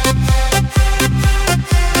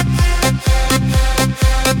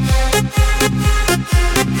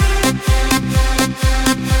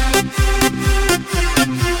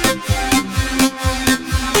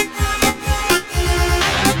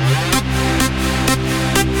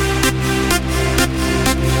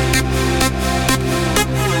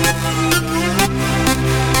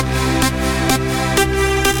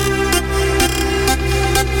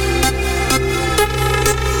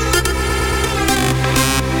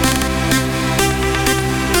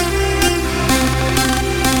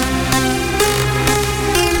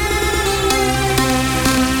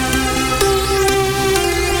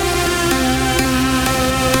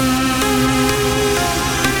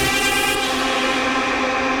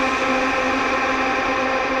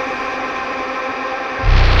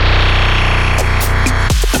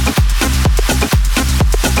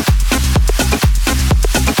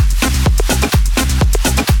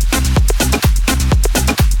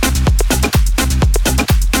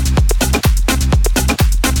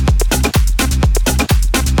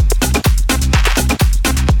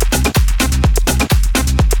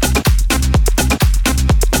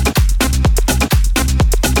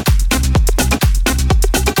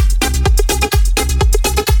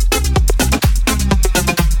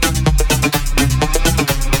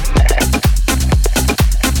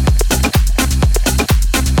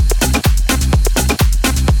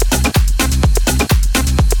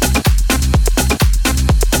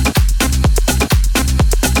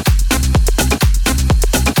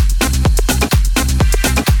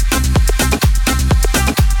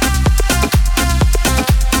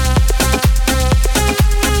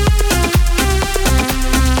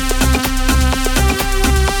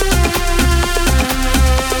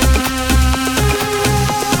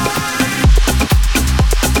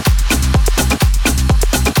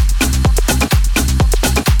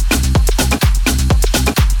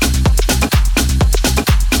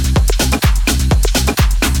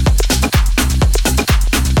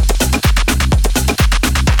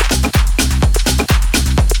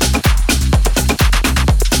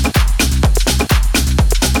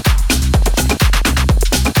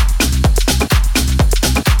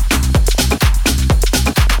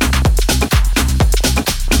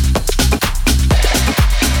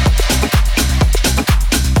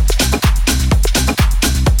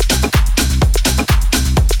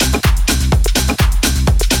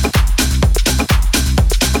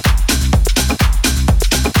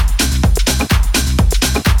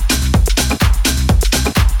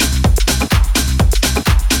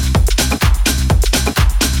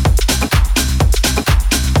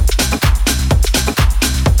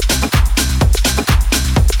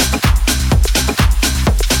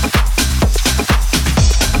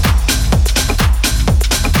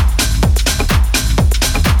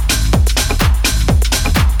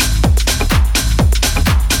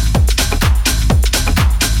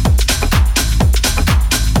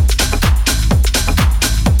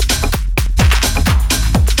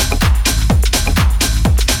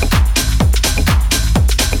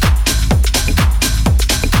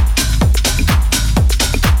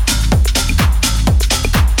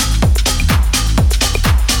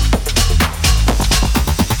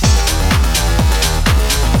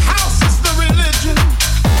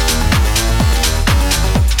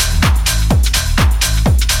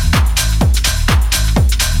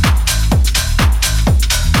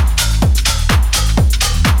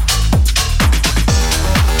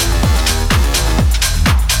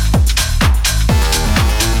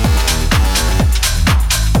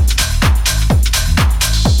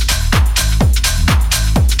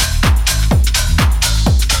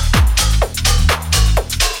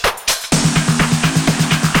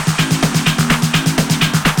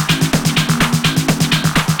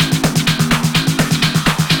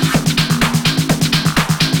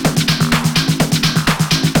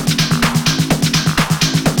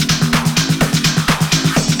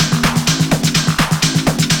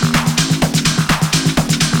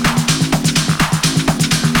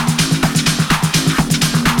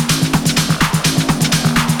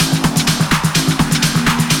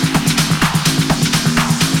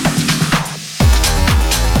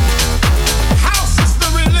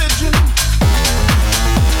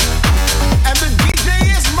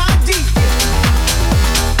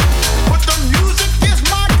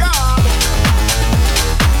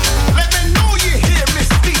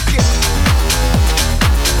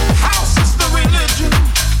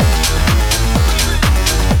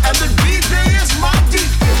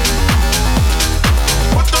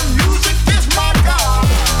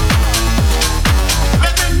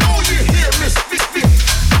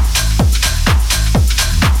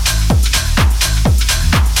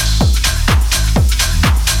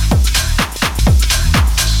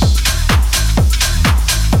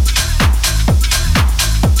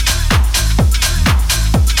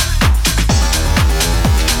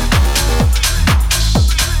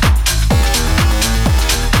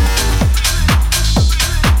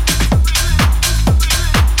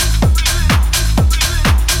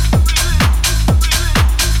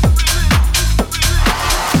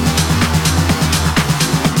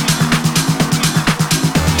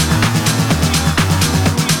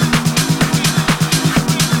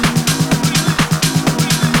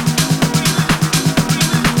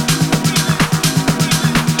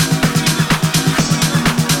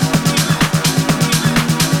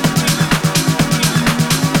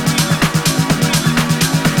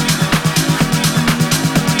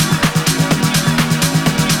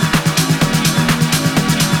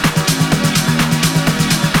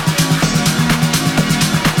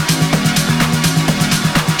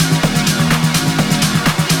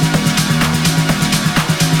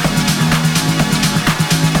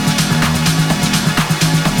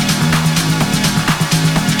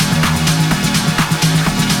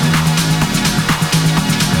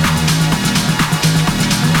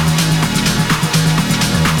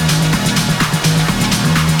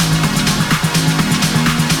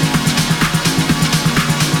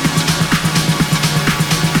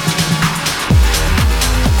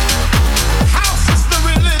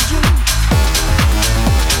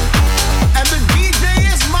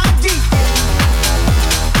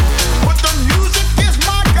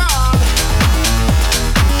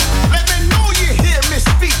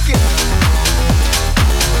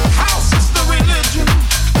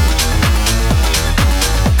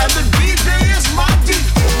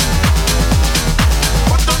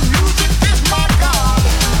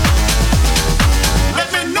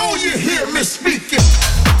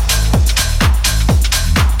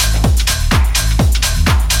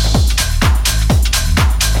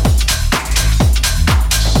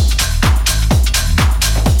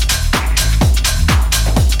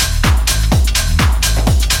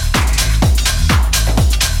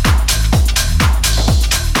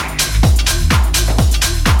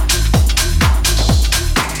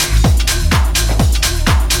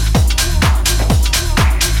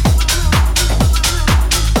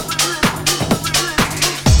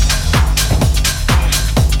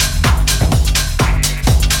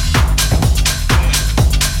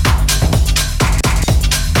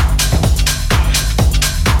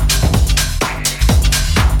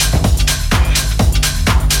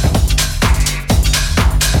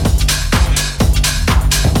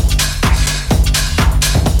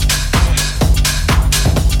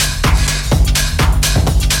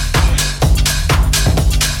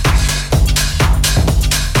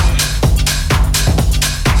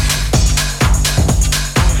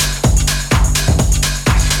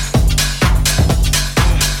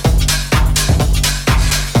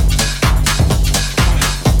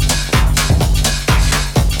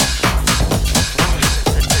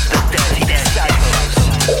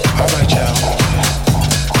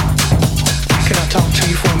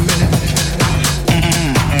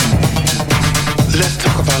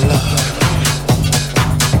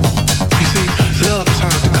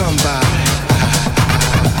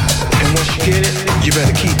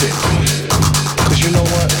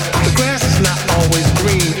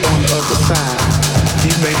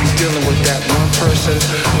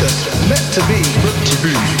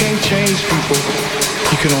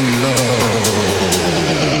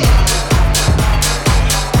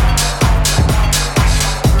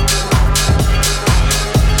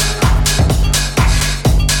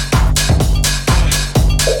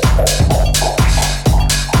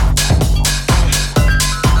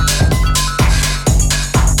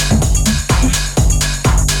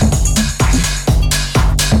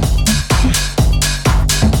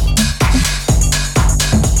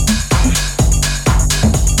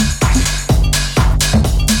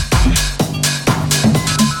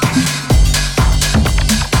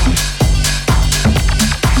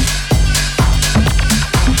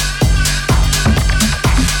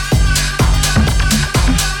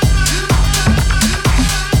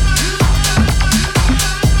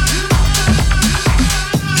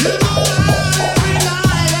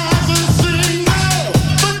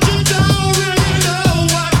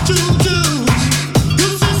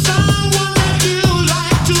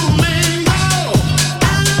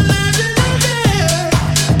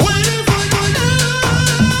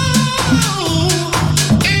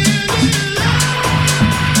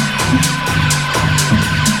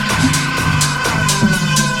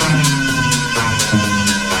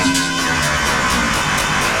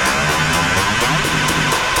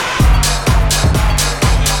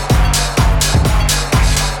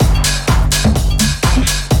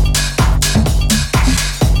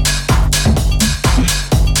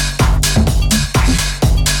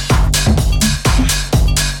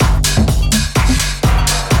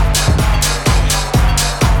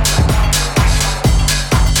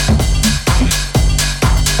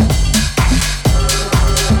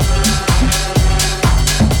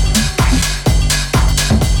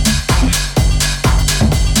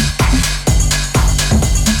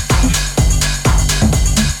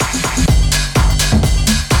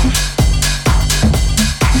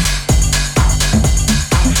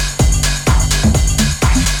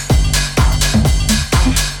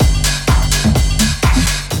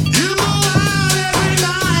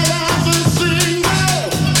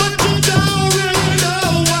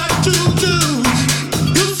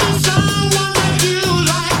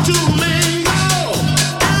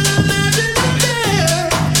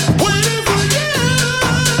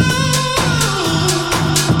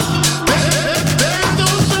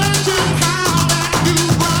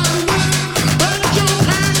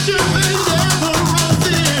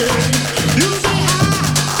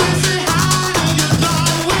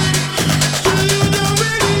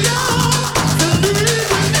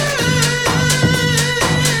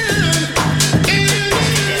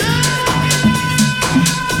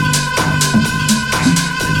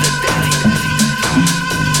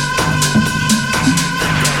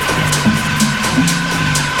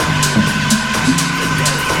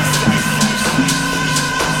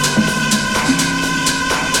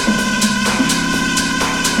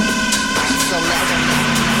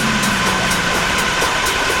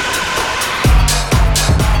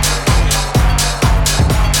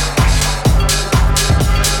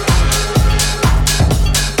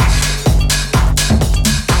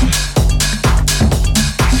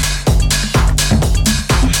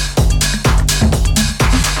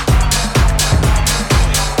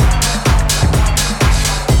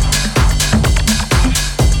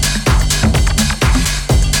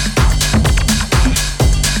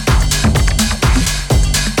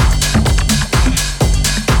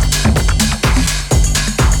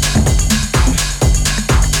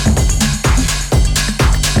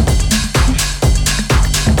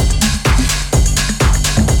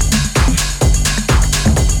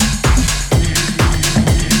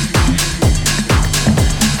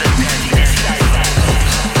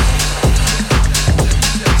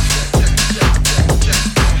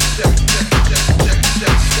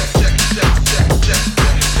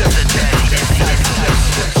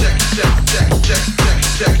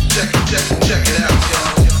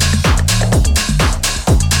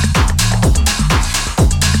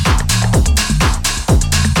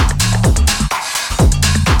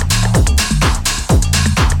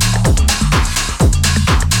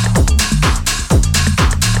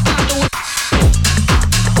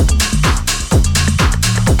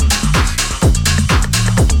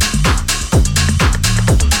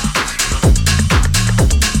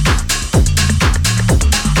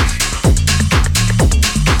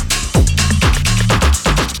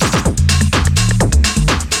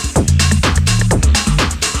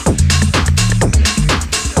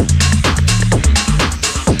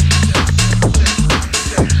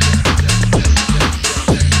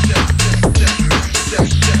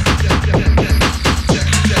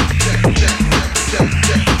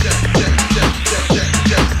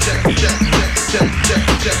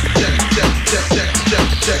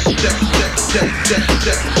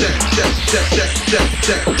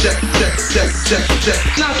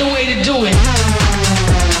 Not the way to do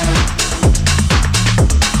it.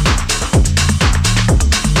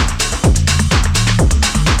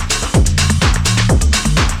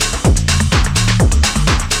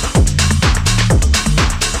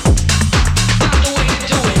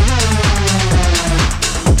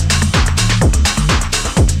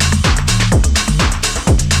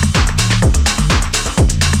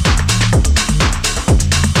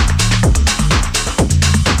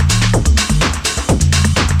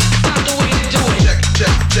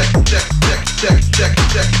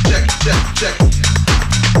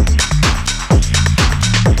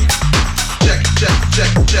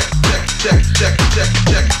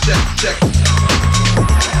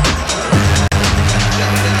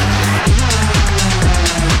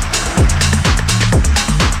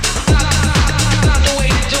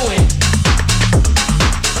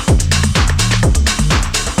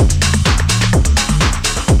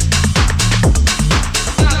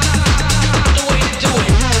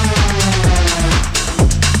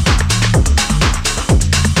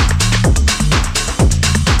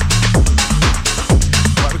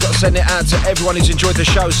 Send it out to everyone who's enjoyed the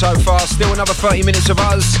show so far. Still another 30 minutes of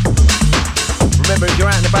us. Remember, if you're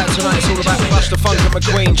out and about tonight, it's all about Flush the Funk and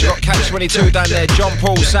McQueen. You've got Catch 22 down there, John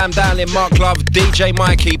Paul, Sam Dowling, Mark Love, DJ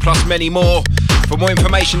Mikey, plus many more. For more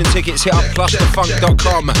information and tickets, hit up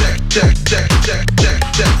plushthefunk.com.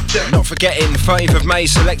 Not forgetting, 30th of May,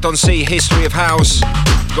 Select on C, History of House.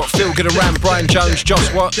 Got Phil Good and Ram, Brian Jones,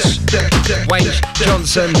 Josh Watts, Wayne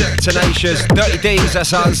Johnson, Tenacious, Dirty D's,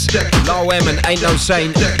 that's us, Lyle M and Ain't No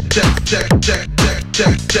Saint. You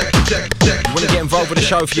want to get involved with the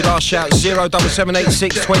show for your last shout,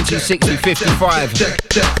 07786 20 60 55.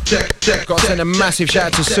 Got to send a massive shout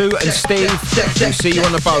out to Sue and Steve. We'll see you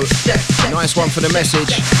on the boat. Nice one for the message.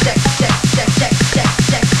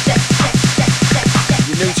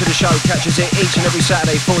 New to the show, catches it each and every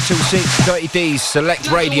Saturday, 4 till 6, 30 D's,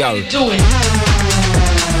 Select Radio.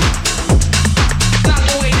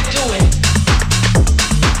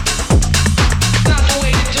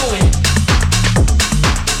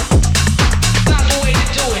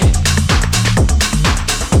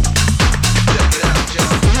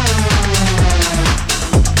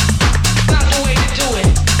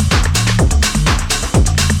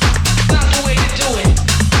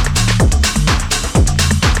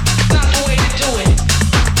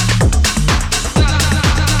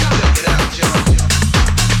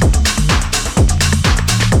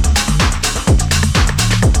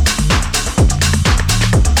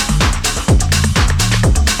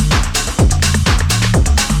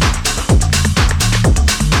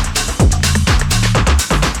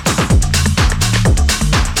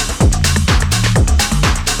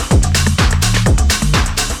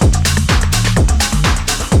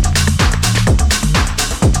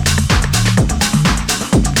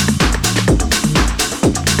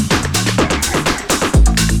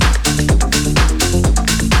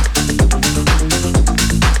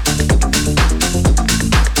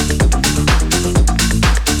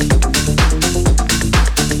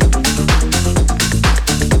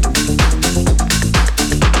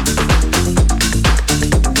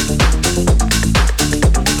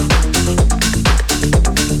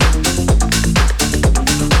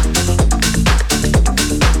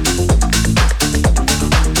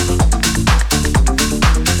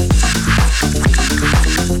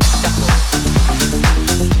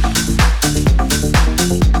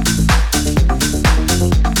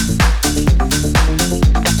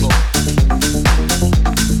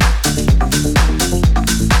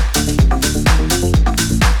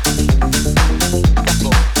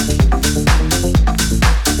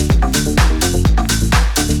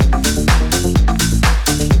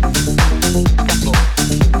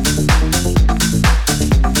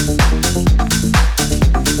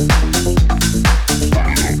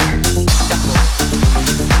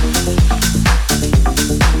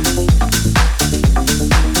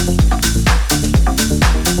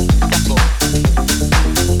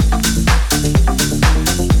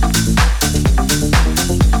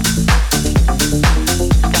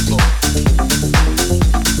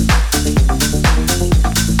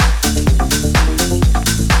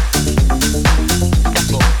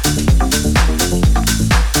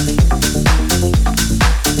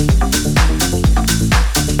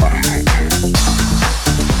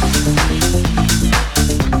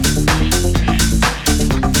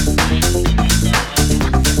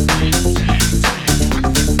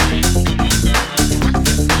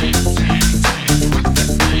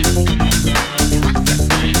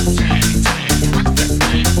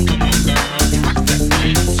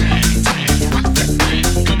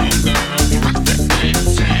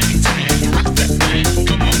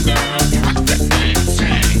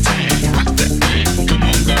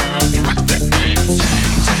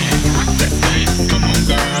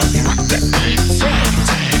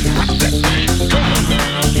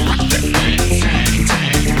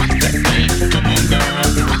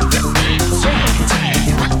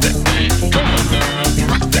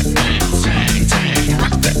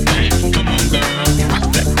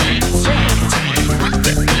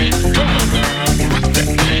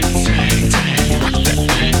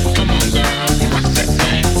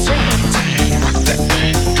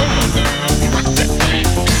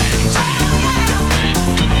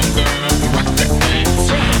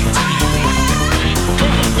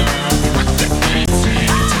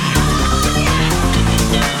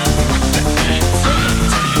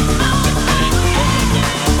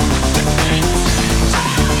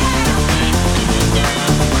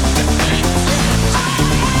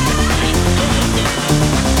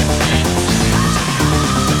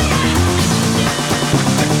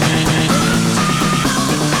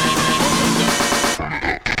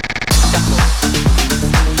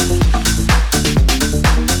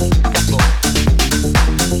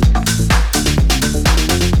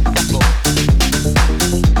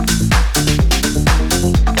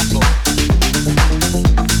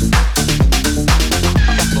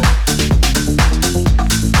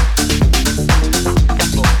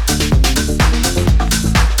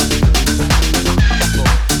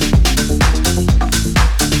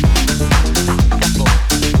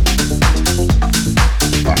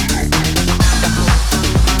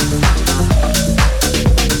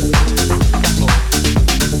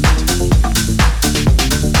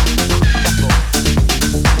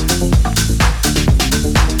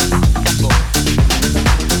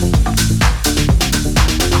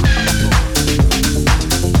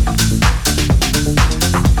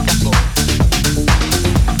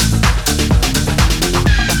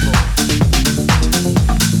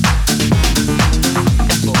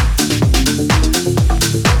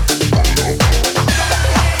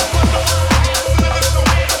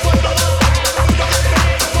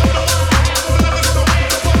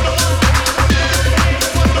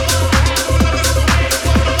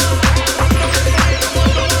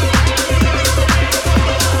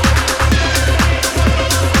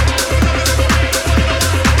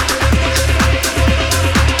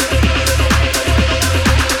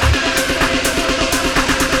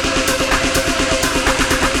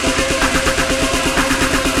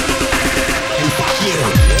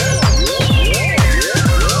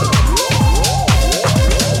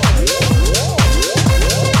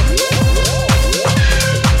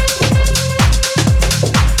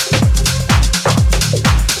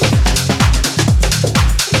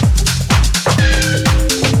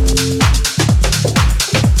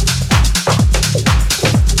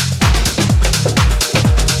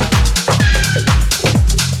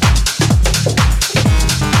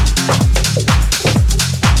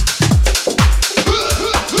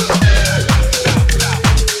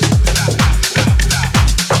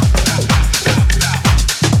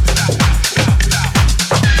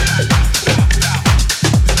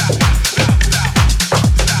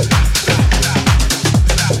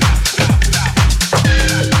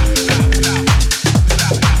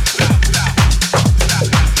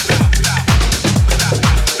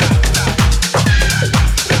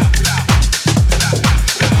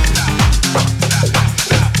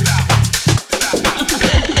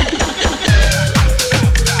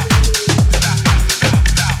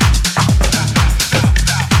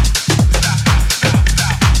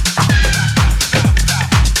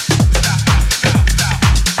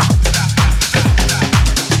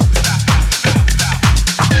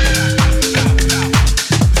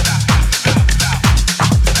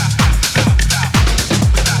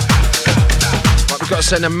 Got to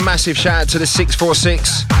send a massive shout out to the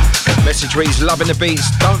 646. Message reads, loving the beats.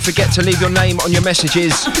 Don't forget to leave your name on your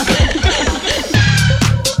messages.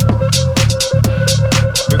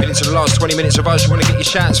 Moving into the last 20 minutes of us, you want to get your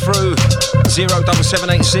shouts through.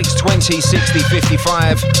 07786 20 60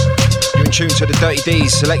 55. You're in tune to the Dirty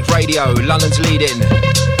D's, Select Radio, London's leading.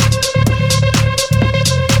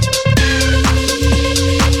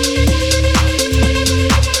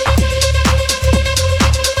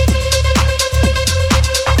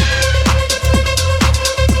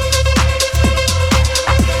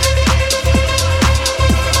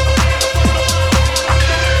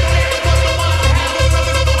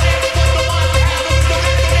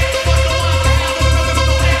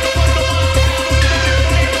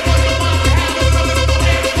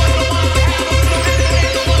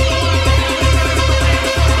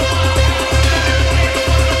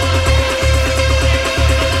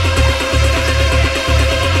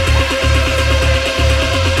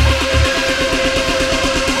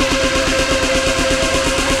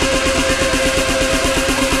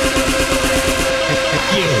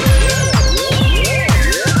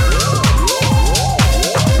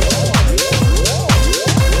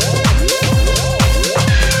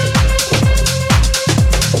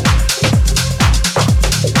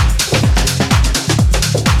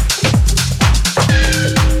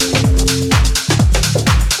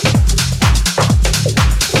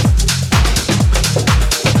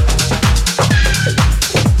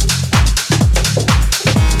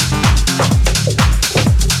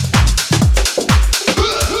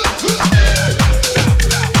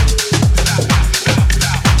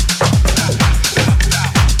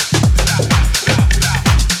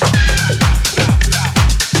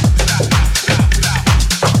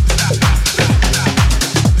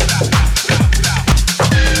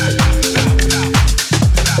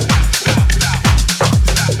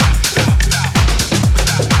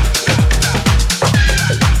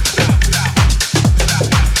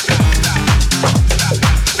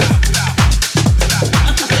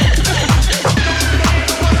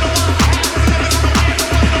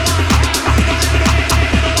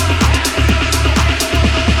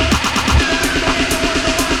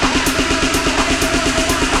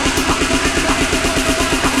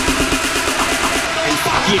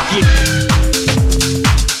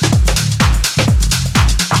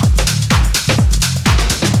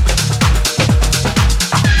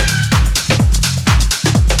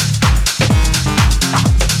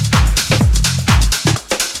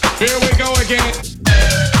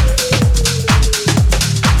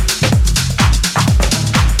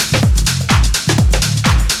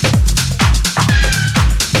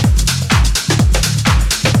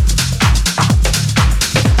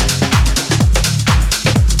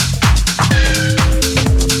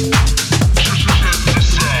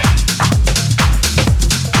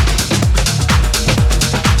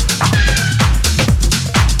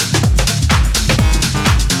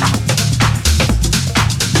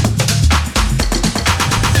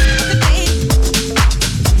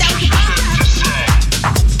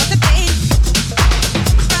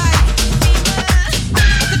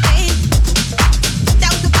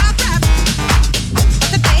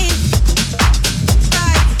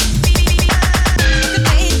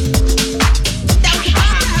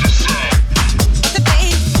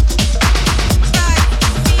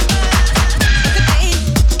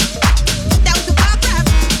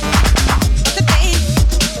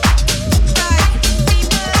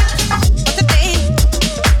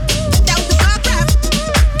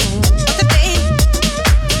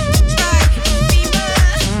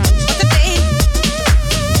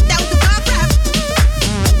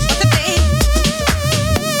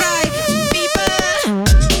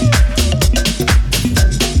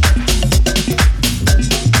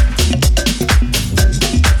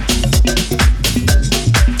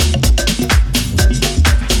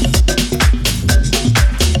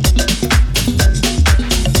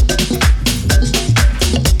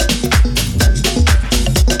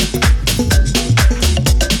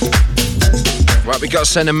 Got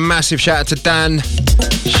to send a massive shout out to Dan.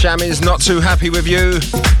 Shammy's not too happy with you.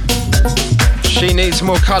 She needs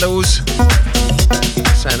more cuddles.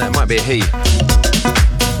 Saying that might be a he.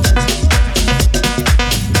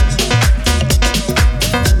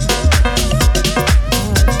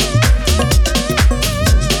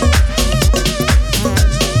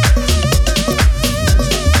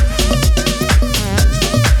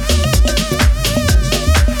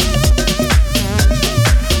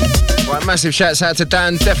 Massive shouts out to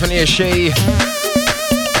Dan, definitely a she.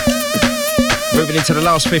 Moving into the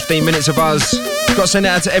last 15 minutes of us. Got to send it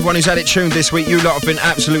out to everyone who's had it tuned this week. You lot have been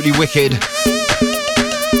absolutely wicked.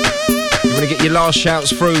 You want to get your last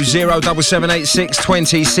shouts through 07786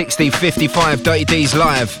 20 60 55. Dirty D's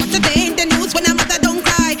live. Today in the news when a mother don't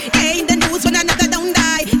cry. Day in the news when another don't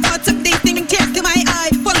die. Thoughts of these bringing tears to my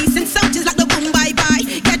eye. Police and soldiers like the boom bye bye.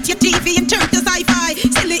 Get your TV and turn to sci-fi.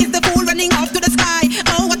 Silly is the fool running off to the sky.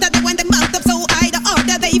 Oh, what are they when they mount up so high? The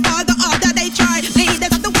order they fall, the order they try.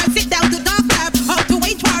 Leaders of the world sit down to talk rap. How to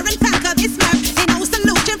wage war and conquer this map. Ain't no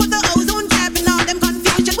solution for the ozone gap. And all them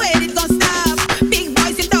confusion, where it gon' stop? Big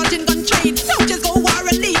boys indulging gun trade. Soldiers go war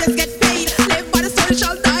and leaders get paid. Live by the sword,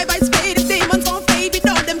 shall die by spade. If demons gon' fade, we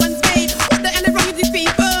know them guns paid. What the hell is wrong with these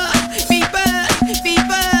people? People,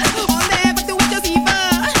 people. All they ever do is just evil,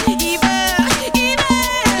 evil, evil.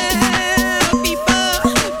 People,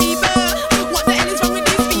 people. What the hell is wrong with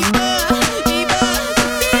these people? Evil,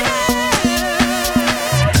 evil.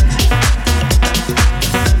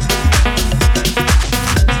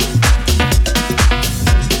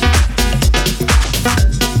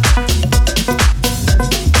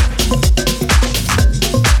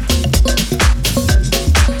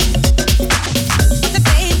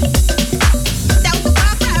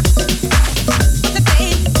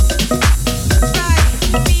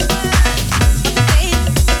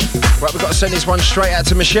 Right, we've got to send this one straight out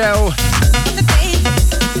to Michelle.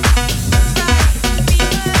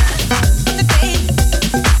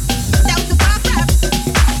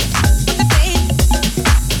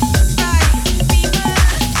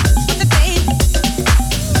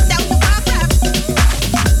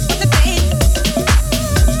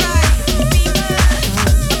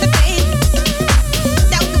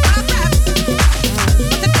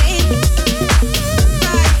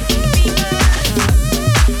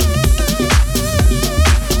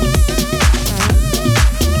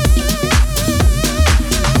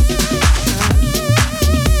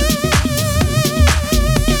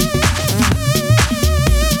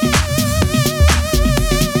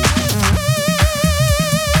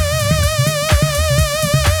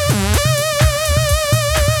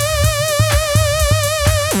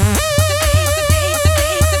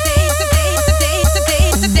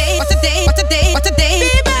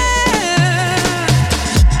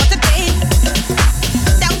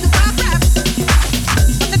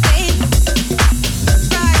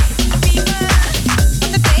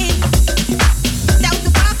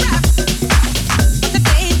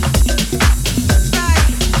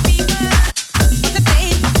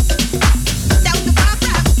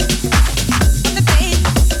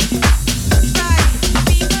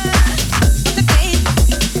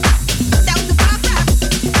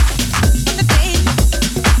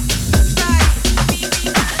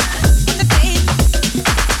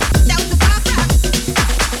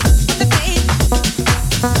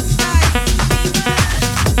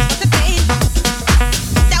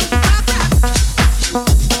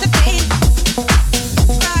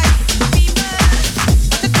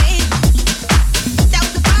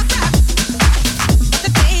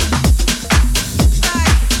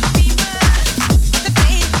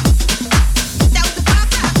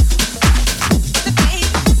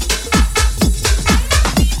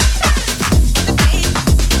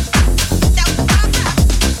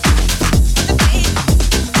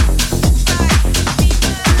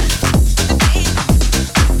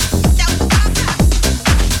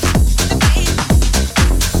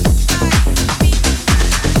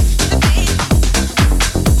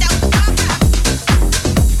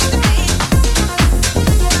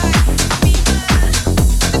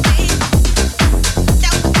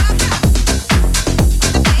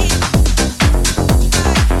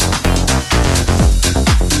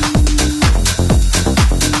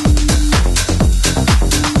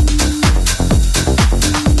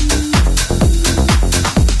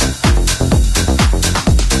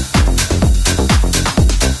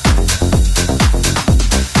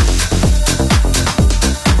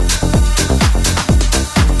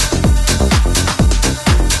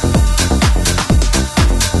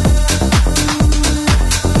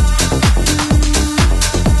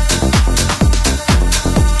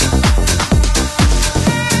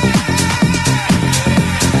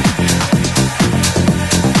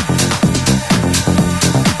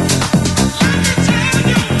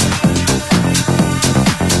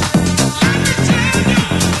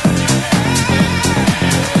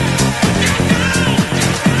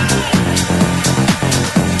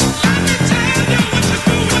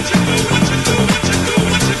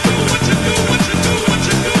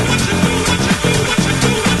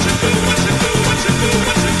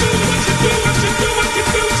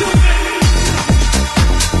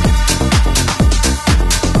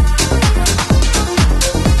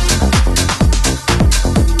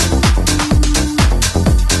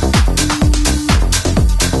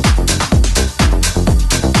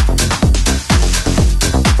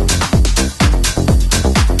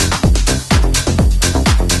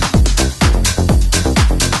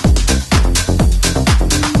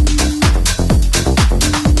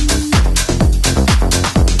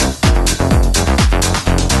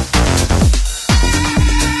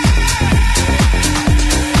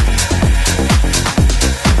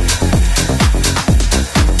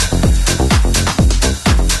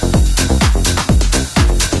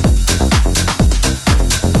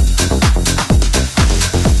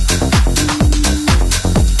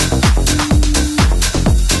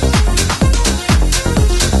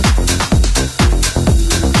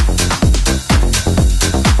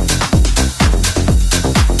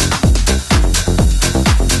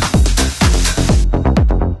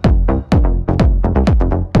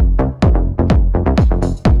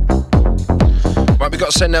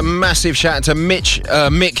 send a massive shout out to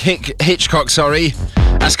Mick Hitchcock,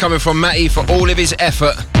 That's coming from Matty for all of his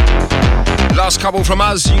effort. Last couple from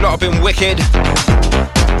us, you lot have been wicked.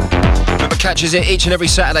 Remember, catches it each and every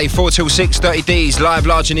Saturday, 4 till 6, 30 Ds, live,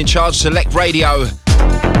 large and in charge, Select Radio.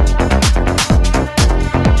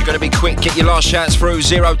 You're going to be quick, get your last shouts through,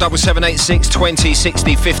 07786 20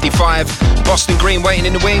 60 55. Boston Green waiting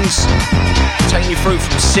in the wings. Taking you through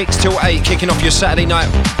from 6 till 8, kicking off your Saturday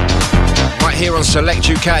night. Right here on Select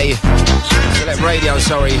UK. Select Radio,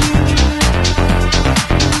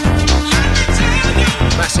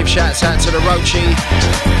 Massive shouts out to the Rochi.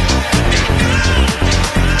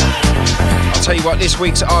 I'll tell you what, this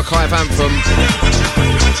week's archive anthem.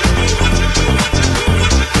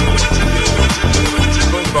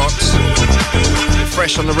 Boombox.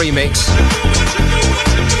 Fresh on the remix.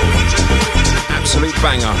 Absolute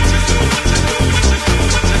banger.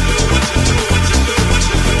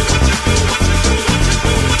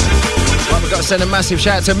 Right, we've got to send a massive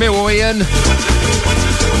shout out to Millwall Ian.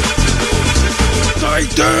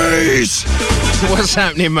 Days. What's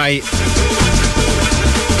happening, mate?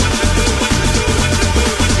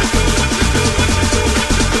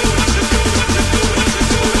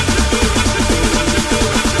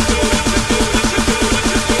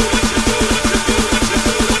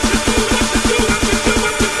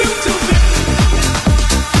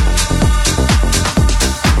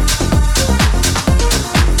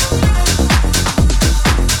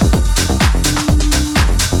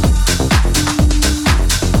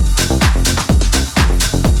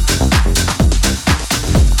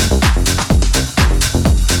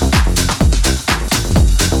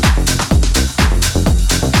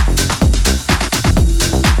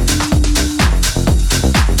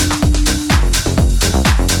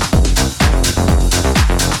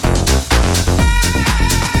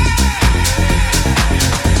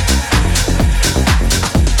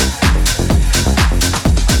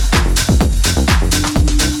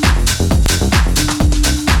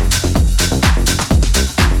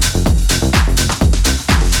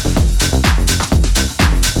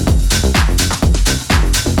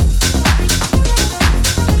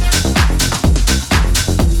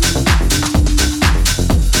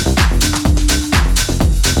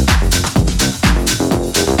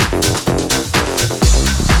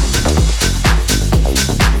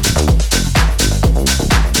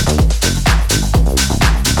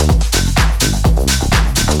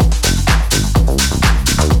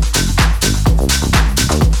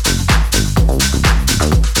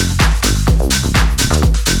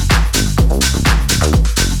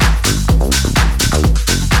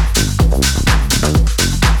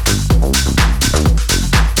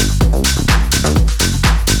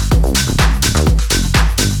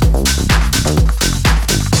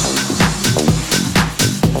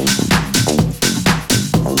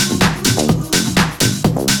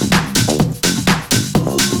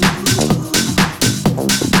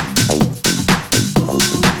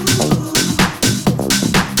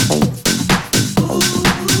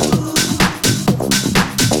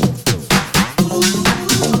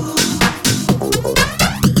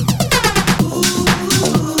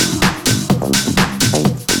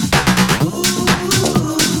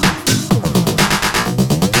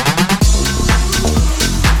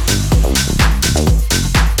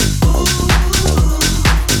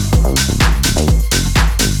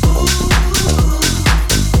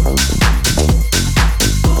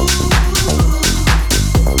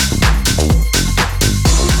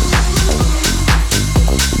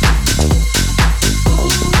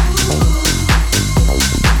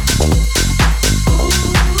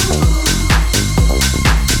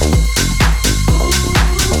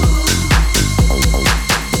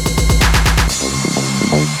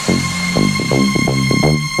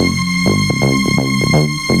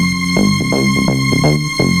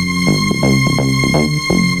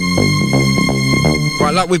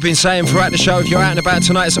 Like we've been saying throughout the show, if you're out and about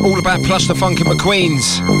tonight, it's all about Plush the Funk and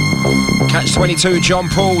McQueen's. Catch 22, John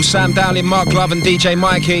Paul, Sam Dowling, Mark Love and DJ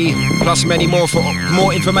Mikey, plus many more. For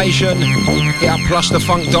more information, hit up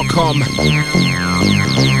plushthefunk.com.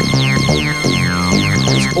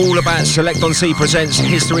 It's all about Select on Sea presents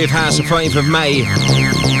History of House, the 13th of May.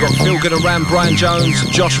 You've got Phil Good and Ram, Brian Jones,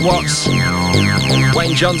 Josh Watts,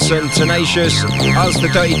 Wayne Johnson, Tenacious, Us, the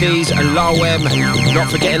Dirty D's and Lil M.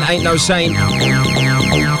 Not forgetting Ain't No Saint.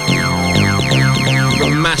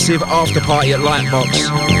 Got a massive after party at Lightbox.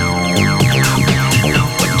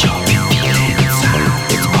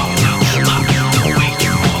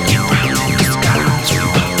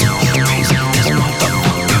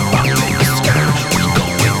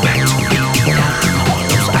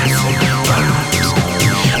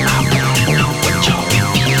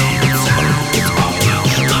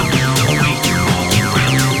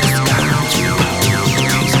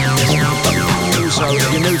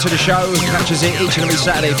 new to the show, catches it each and every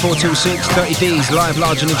Saturday, 4 till 6, 30 D's, live,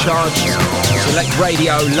 large and in charge. Select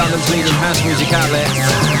Radio, London's leading house music outlet.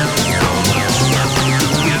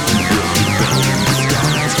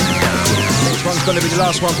 This one's going to be the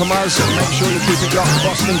last one from us. Make sure you keep it locked.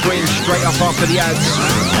 Boston Green, straight up after the ads.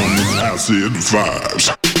 Acid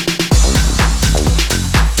Vibes.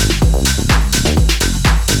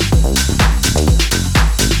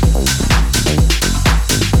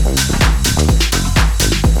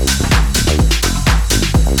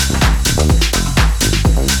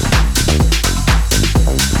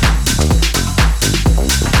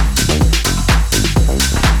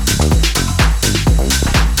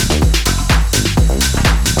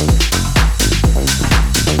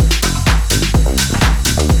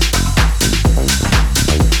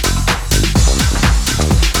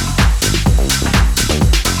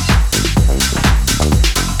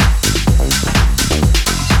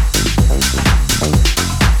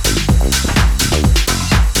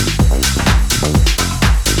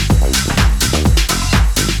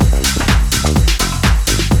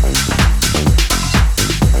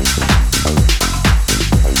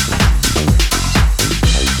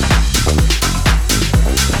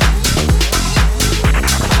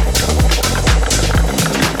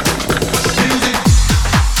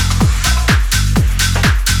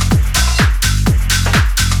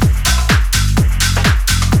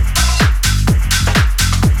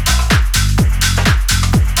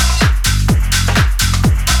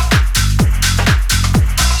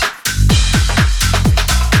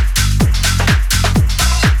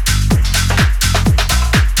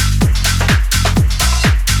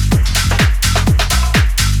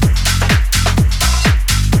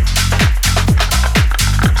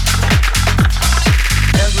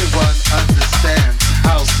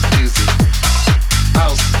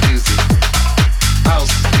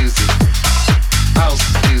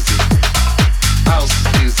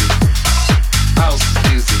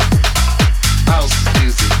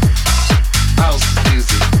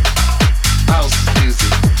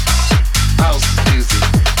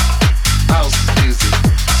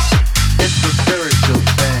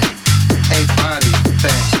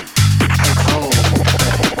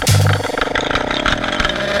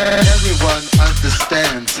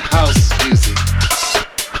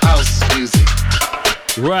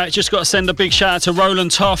 Right, just got to send a big shout out to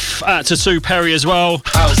Roland Toff, out to Sue Perry as well.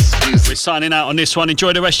 We're signing out on this one.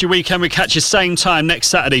 Enjoy the rest of your weekend. We catch you same time next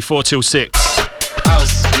Saturday, 4 till 6.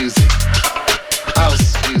 House music.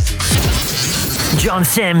 House music. John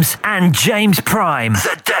Sims and James Prime.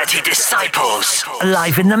 The Dirty Disciples.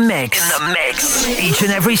 Live in the mix. Each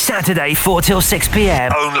and every Saturday, 4 till 6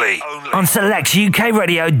 p.m. Only. On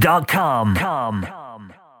selectukradio.com.